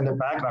 days, you send it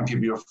back, and I'll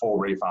give you a full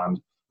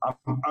refund.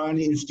 I'm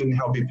only interested in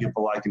helping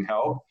people I can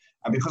help,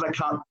 and because I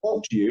can't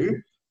talk to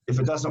you, if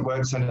it doesn't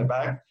work, send it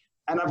back.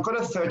 And I've got a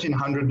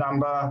 1300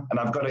 number, and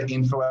I've got an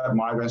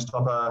info@Migraine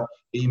Stopper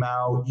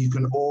email. You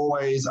can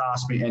always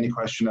ask me any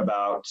question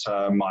about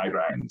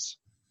migraines.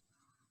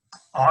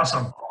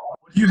 Awesome.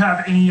 Do you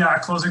have any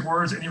closing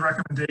words, any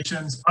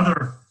recommendations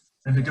other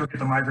than to go get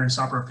the Migraine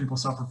Stopper if people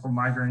suffer from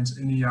migraines?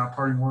 Any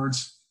parting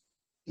words?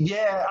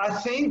 Yeah, I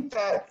think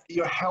that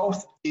your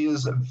health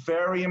is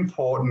very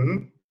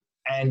important,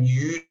 and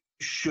you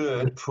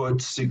should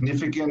put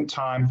significant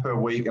time per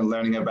week in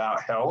learning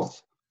about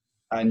health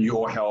and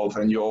your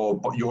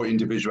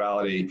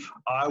individuality.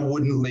 I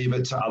wouldn't leave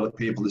it to other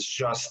people. It's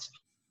just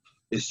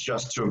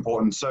too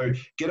important. So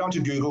get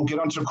onto Google, get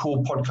onto a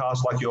cool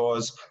podcast like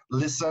yours,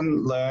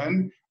 listen,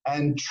 learn,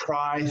 and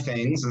try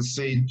things and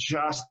see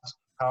just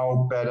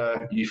how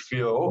better you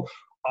feel.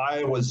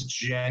 I was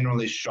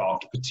genuinely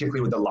shocked, particularly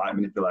with the light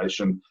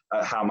manipulation,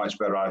 at how much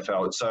better I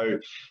felt. So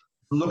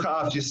look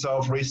after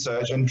yourself,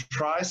 research, and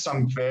try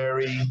some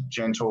very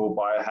gentle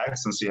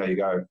biohacks and see how you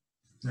go.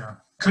 Yeah.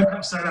 Couldn't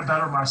have said it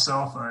better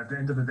myself. At the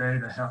end of the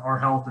day, our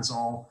health is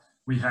all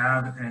we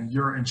have, and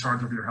you're in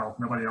charge of your health.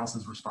 Nobody else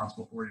is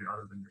responsible for you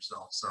other than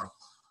yourself. So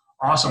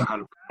awesome.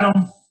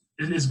 Adam,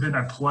 it has been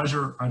a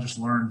pleasure. I just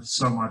learned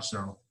so much.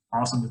 So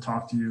awesome to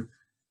talk to you.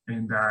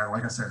 And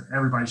like I said,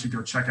 everybody should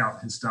go check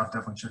out his stuff.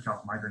 Definitely check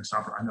out Migraine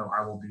Stopper. I know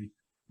I will be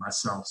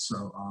myself.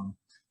 So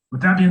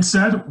with that being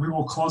said, we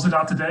will close it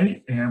out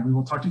today, and we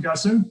will talk to you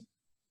guys soon.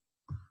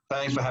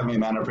 Thanks for having me,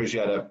 man. I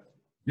appreciate it.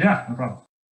 Yeah, no problem.